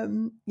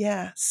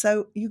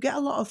so you get a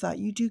lot of that.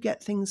 You do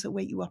get things that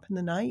wake you up in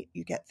the night.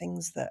 You get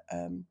things that,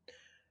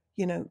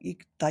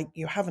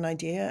 you have an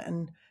idea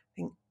and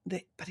think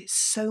that, but it's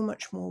so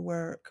much more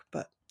work.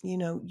 But,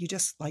 you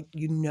just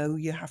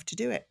you have to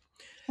do it.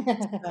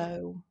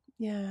 So,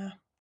 yeah.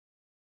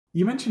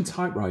 You mentioned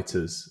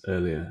typewriters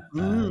earlier,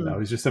 and I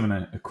was just having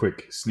a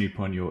quick snoop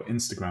on your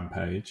Instagram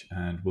page,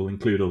 and we'll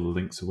include all the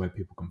links of where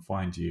people can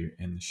find you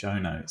in the show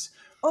notes.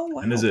 Oh,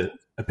 wow. And there's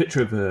a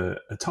picture of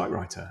a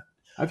typewriter.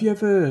 Have you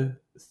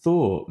ever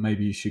thought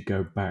maybe you should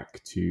go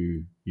back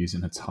to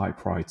using a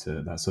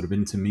typewriter, that sort of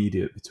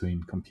intermediate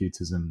between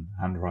computers and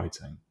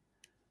handwriting?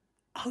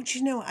 Oh, do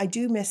you know, I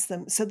do miss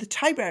them. So the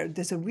typewriter,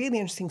 there's a really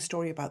interesting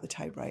story about the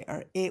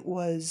typewriter. It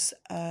was...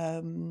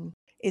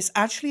 it's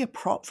actually a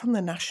prop from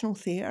the National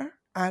Theatre,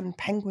 and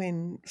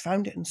Penguin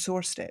found it and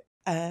sourced it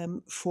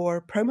for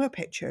promo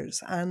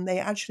pictures. And they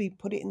actually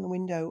put it in the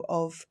window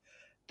of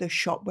the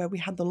shop where we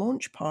had the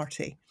launch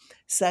party.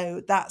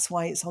 So that's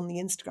why it's on the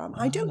Instagram.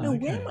 I don't know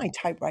where my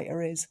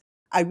typewriter is.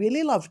 I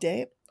really loved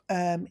it.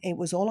 It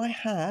was all I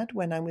had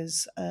when I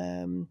was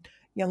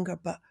younger,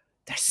 but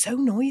they're so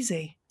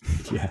noisy.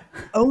 Yeah.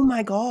 Oh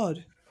my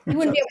God. You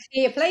wouldn't be able to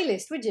hear your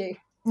playlist, would you?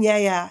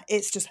 Yeah.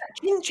 It's just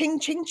ching, ching,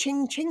 ching,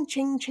 ching, ching,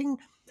 ching, ching.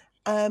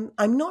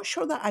 I'm not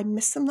sure that I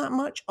miss them that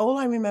much. All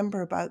I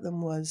remember about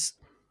them was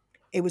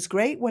it was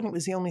great when it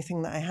was the only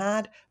thing that I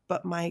had,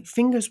 but my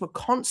fingers were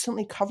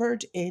constantly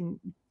covered in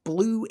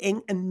blue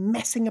ink and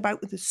messing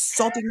about with the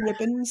sodding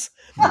ribbons.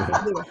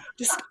 They were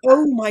just,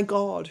 oh my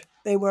God,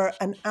 they were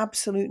an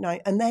absolute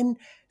night. And then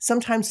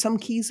sometimes some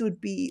keys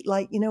would be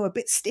a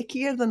bit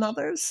stickier than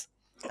others.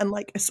 And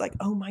it's like,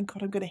 oh my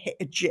God, I'm going to hit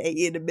a J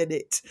in a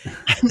minute.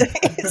 And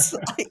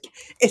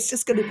it's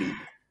just going to be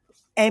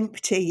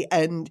empty,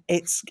 and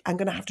I'm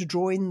going to have to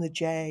draw in the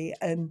J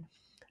and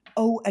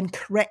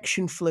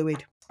correction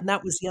fluid. And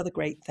that was the other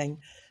great thing.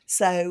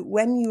 So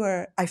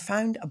I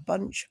found a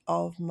bunch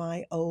of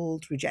my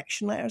old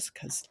rejection letters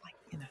because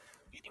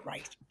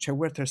right, to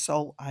worth her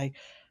soul, I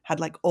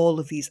had all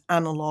of these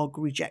analog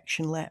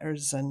rejection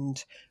letters,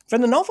 and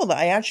from the novel that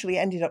I actually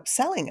ended up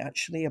selling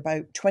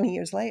about 20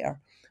 years later,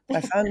 I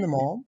found them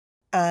all.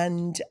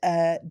 And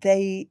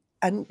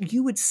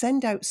you would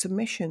send out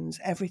submissions.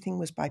 Everything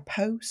was by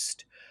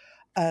post.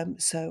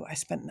 So I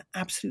spent an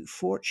absolute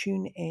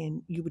fortune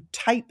you would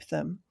type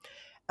them.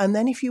 And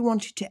then if you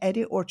wanted to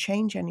edit or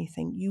change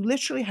anything, you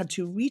literally had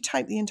to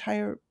retype the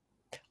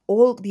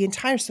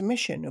entire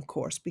submission, of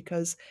course,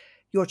 because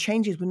your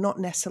changes would not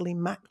necessarily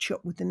match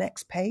up with the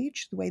next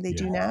page the way they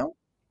do now.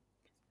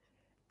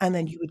 And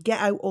then you would get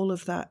out all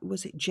of that.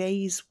 Was it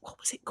J's? What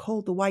was it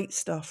called? The white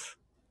stuff.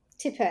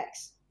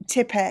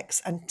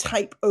 Tipp-Ex, and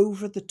type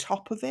over the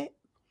top of it.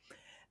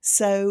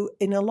 So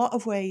in a lot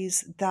of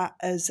ways, that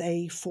as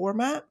a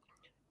format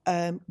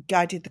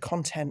guided the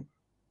content.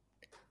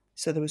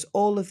 So there was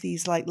all of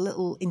these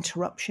little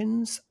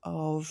interruptions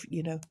of,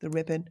 the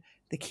ribbon,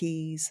 the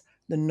keys,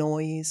 the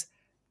noise,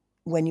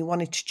 when you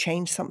wanted to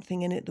change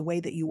something in it, the way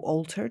that you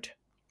altered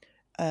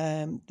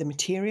the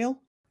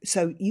material.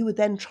 So you would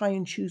then try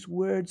and choose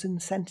words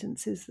and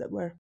sentences that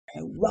were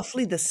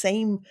roughly the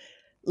same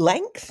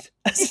length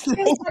as the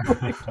thing you were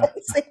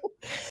replacing.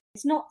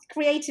 It's not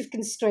creative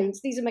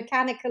constraints. These are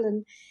mechanical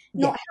and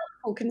not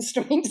helpful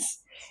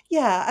constraints.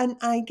 Yeah, and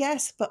I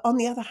guess, but on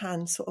the other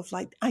hand, sort of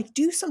I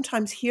do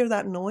sometimes hear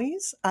that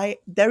noise.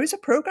 There is a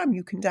program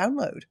you can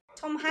download.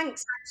 Tom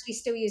Hanks actually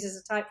still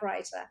uses a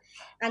typewriter,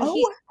 and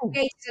he's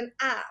created an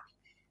app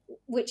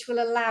which will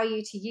allow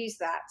you to use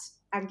that.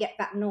 and get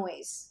that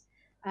noise.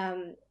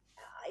 I'm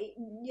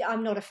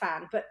not a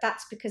fan, but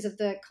that's because of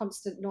the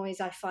constant noise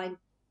I find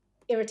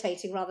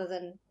irritating rather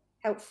than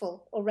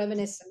helpful or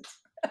reminiscent.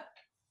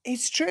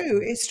 It's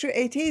true. It's true.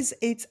 It is.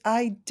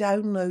 I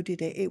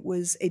downloaded it.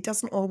 It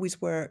doesn't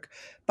always work,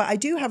 but I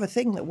do have a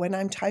thing that when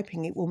I'm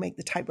typing, it will make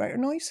the typewriter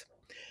noise.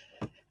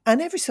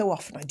 And every so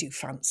often I do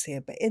fancy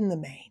it, but in the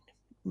main,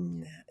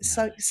 nah.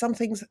 So some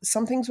things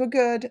were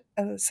good.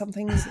 Some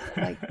things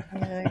like,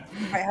 I'm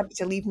quite happy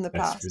to leave in the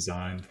Best past.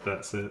 resigned.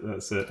 That's it.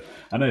 That's it.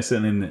 I know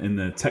certainly in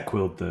the tech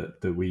world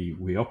that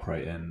we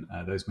operate in,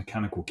 those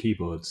mechanical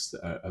keyboards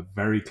are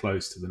very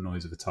close to the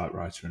noise of a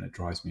typewriter, and it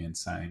drives me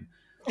insane.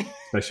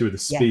 Especially with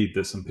the Yeah. speed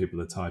that some people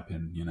are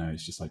typing,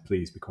 it's just like,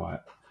 please be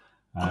quiet.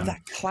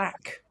 That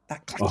clack.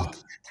 Oh,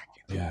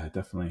 yeah,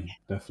 definitely.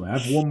 I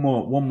have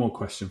one more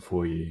question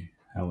for you,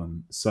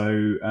 Helen. So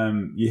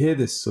you hear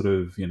this sort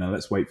of,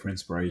 let's wait for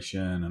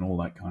inspiration and all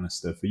that kind of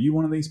stuff. Are you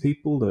one of these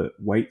people that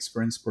waits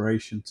for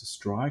inspiration to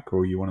strike, or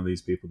are you one of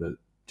these people that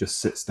just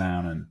sits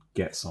down and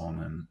gets on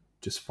and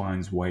just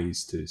finds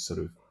ways to sort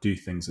of do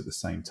things at the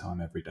same time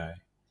every day?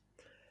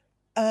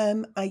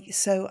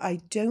 I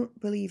don't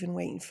believe in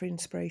waiting for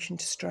inspiration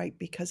to strike,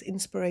 because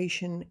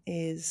inspiration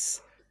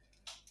it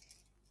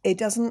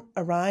doesn't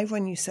arrive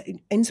when you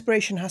say.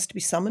 Inspiration has to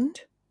be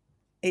summoned.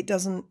 It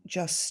doesn't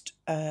just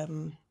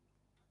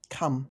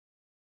come.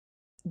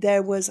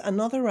 There was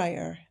another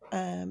writer,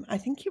 I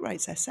think he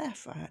writes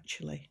SF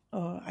actually,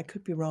 or I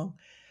could be wrong,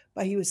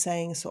 but he was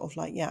saying sort of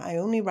like, I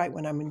only write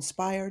when I'm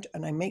inspired,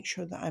 and I make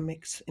sure that I'm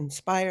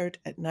inspired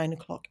at 9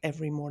 o'clock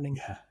every morning,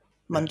 Yeah.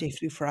 Monday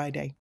through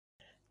Friday.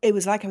 It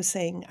was like I was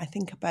saying, I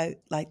think about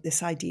like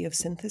this idea of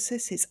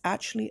synthesis. It's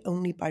actually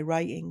only by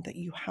writing that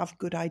you have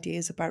good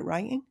ideas about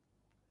writing.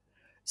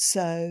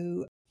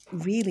 So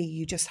really,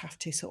 you just have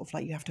to sort of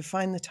like, you have to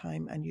find the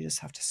time and you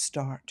just have to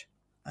start.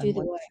 Do And the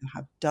once work. you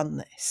have done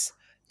this,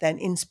 then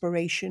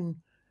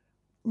inspiration,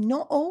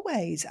 not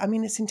always. I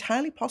mean, it's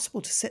entirely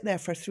possible to sit there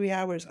for 3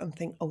 hours and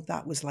think, oh,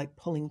 that was like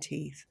pulling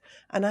teeth.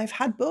 And I've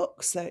had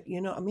books that, you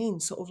know what I mean,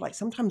 sort of like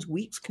sometimes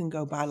weeks can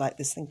go by like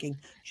this thinking,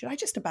 should I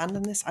just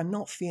abandon this? I'm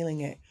not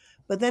feeling it.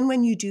 But then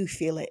when you do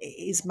feel it, it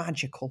is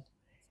magical,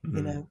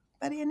 you know.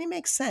 But and it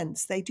makes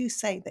sense. They do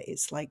say that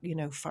it's like,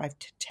 5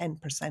 to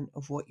 10%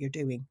 of what you're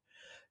doing.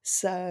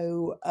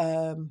 So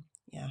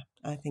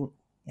I think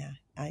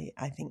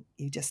I think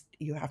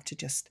you have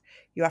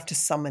to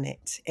summon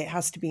it. It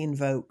has to be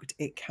invoked.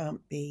 It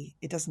can't be.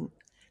 It doesn't.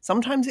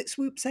 Sometimes it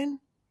swoops in.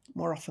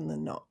 More often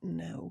than not,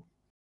 no.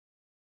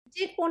 I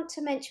did want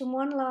to mention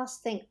one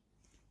last thing,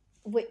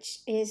 which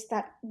is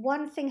that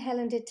one thing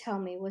Helen did tell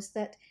me was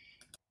that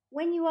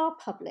when you are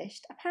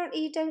published,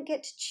 apparently you don't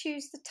get to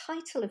choose the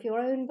title of your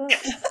own book.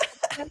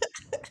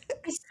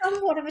 It's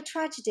somewhat of a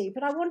tragedy,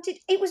 but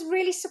it was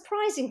really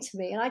surprising to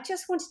me, and I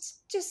just wanted to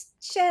just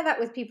share that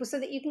with people so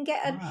that you can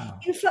get an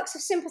influx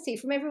of sympathy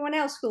from everyone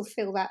else who'll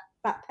feel that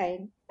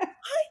pain.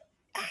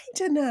 I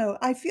don't know.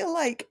 I feel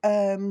like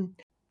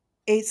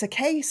it's a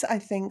case, I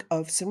think,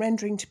 of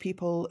surrendering to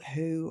people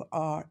who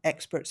are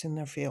experts in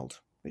their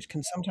field, which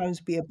can sometimes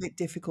be a bit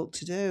difficult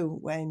to do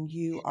when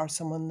you are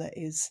someone that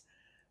is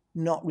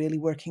not really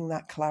working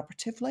that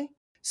collaboratively.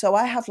 So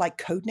I have like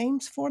code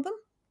names for them.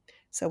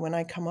 So when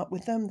I come up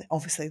with them,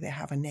 obviously they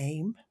have a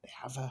name,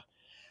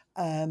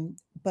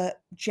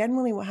 but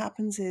generally what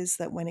happens is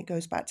that when it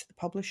goes back to the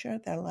publisher,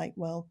 they're like,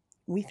 well,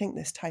 we think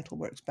this title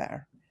works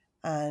better.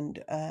 And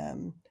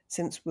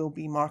since we'll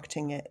be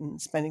marketing it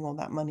and spending all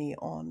that money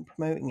on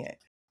promoting it,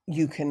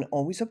 you can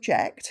always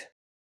object.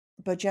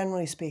 But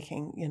generally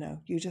speaking,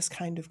 you just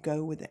kind of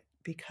go with it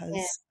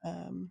because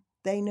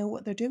they know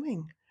what they're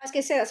doing. I was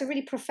going to say that's a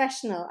really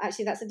professional.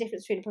 Actually, that's the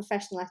difference between a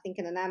professional, I think,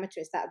 and an amateur.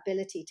 Is that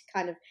ability to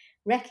kind of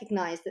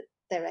recognise that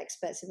they're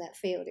experts in that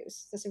field.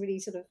 That's a really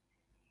sort of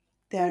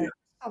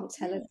response,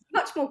 Helen.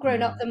 Much more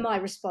grown up than my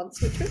response,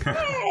 which was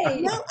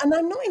great. No, and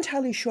I'm not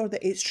entirely sure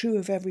that it's true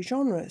of every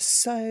genre.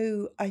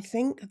 So I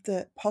think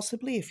that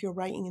possibly if you're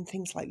writing in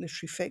things like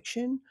literary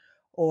fiction,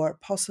 or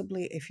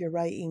possibly if you're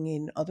writing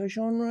in other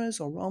genres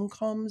or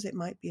rom-coms, it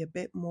might be a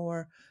bit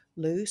more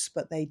loose,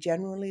 but they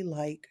generally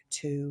like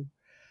to,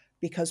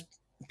 because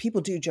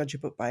people do judge a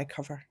book by a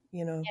cover,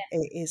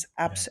 it is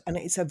and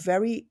it's a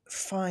very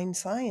fine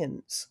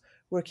science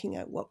working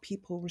out what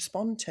people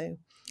respond to.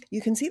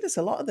 You can see this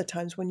a lot of the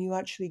times when you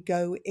actually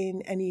go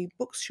in any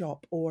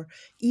bookshop, or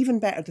even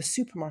better, the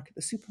supermarket.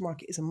 The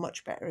supermarket is a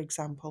much better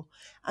example,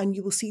 and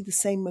you will see the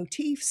same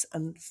motifs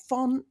and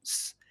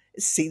fonts.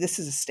 See, this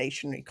is a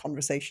stationary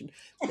conversation.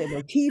 The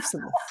motifs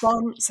and the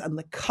fonts and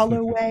the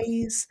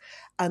colorways,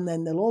 and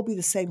then they'll all be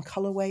the same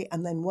colorway,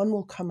 and then one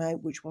will come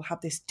out which will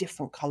have this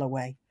different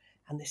colorway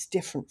and this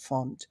different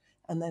font,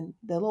 and then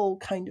they'll all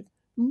kind of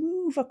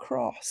move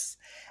across.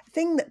 The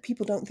thing that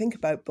people don't think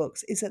about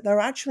books is that they're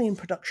actually in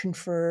production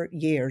for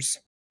years.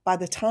 By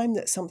the time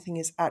that something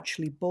is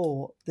actually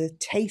bought, the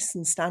tastes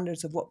and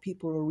standards of what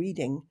people are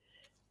reading,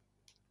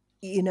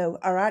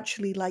 are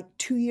actually like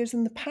 2 years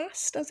in the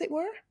past, as it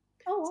were.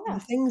 Oh, So wow.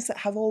 the things that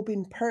have all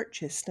been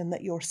purchased and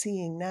that you're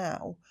seeing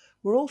now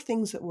were all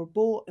things that were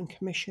bought and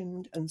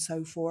commissioned and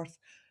so forth,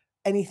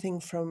 anything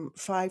from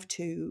 5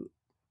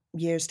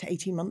 years to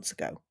 18 months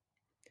ago. Oh,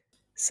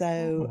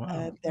 So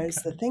wow. there's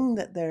Okay. the thing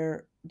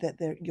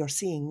that you're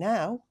seeing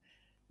now,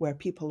 where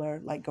people are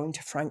like going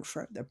to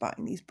Frankfurt, they're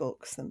buying these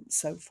books and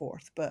so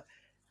forth, but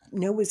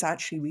no one's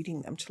actually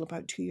reading them till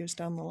about 2 years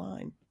down the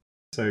line.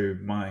 So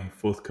my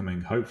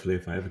forthcoming, hopefully,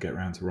 if I ever get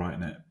around to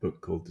writing it,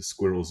 book called "The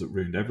Squirrels That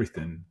Ruined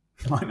Everything"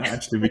 might not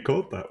actually be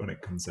called that when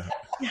it comes out.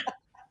 Yeah.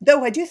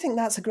 Though I do think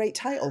that's a great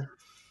title.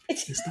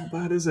 It's not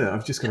bad, is it?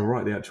 I've just got to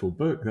write the actual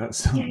book.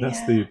 That's Yeah.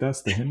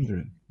 that's the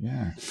hindrance.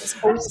 Yeah, It's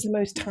always the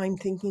most time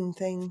thinking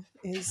thing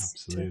is to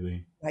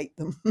absolutely. write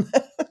them.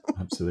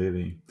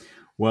 Absolutely.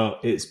 Well,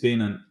 it's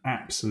been an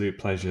absolute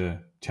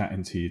pleasure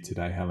chatting to you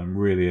today, Helen.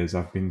 Really is.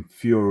 I've been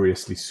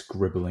furiously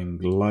scribbling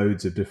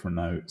loads of different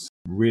notes.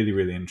 Really,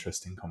 really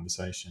interesting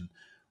conversation.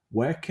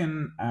 Where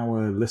can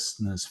our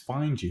listeners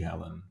find you,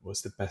 Helen?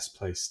 What's the best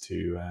place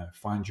to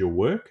find your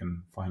work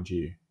and find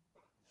you?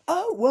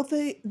 Oh, well,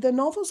 the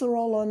novels are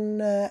all on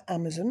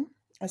Amazon.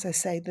 As I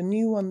say, the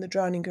new one, The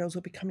Drowning Girls,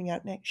 will be coming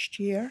out next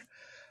year.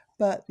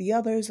 But the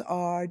others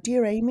are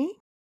Dear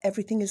Amy,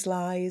 Everything is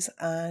Lies,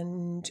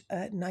 and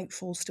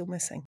Nightfall Still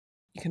Missing.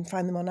 You can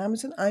find them on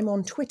Amazon. I'm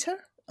on Twitter.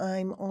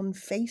 I'm on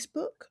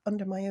Facebook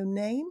under my own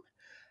name.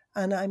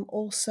 And I'm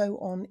also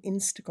on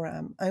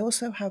Instagram. I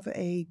also have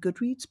a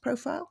Goodreads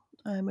profile.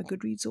 I'm a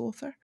Goodreads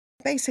author.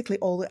 Basically,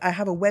 I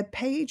have a web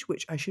page,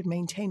 which I should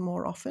maintain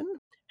more often,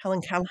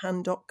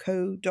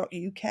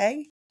 helencallahan.co.uk.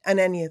 And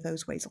any of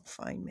those ways will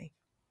find me.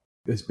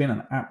 It's been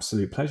an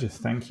absolute pleasure.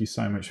 Thank you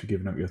so much for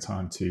giving up your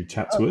time to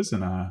chat Oh, to us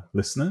and our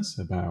listeners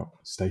about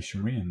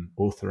stationery and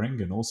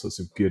authoring and all sorts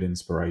of good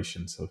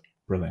inspiration. So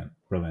brilliant,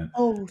 brilliant.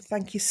 oh,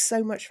 thank you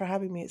so much for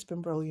having me. It's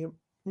been brilliant.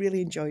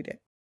 Really enjoyed it.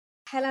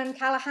 Helen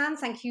Callahan,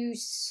 thank you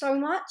so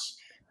much.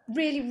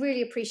 Really,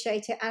 really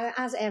appreciate it. And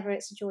as ever,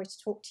 it's a joy to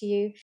talk to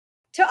you.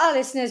 To our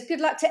listeners,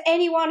 good luck to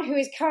anyone who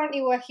is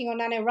currently working on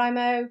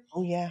NaNoWriMo.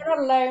 Oh, yeah. You're not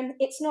alone.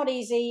 It's not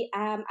easy,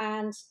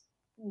 and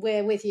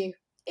we're with you.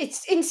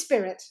 It's in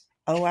spirit.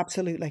 Oh,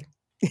 absolutely.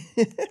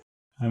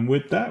 And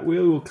with that, we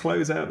will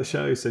close out the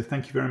show. So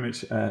thank you very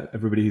much,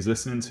 everybody who's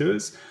listening to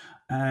us.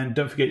 And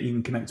don't forget, you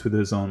can connect with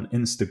us on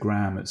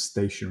Instagram at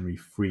Stationery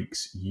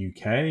Freaks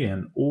UK.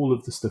 And all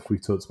of the stuff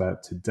we've talked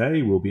about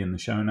today will be in the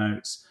show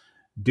notes.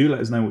 Do let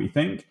us know what you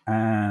think,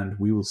 and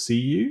we will see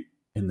you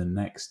in the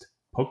next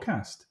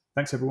podcast.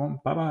 Thanks, everyone.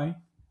 Bye-bye.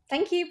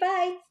 Thank you.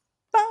 Bye.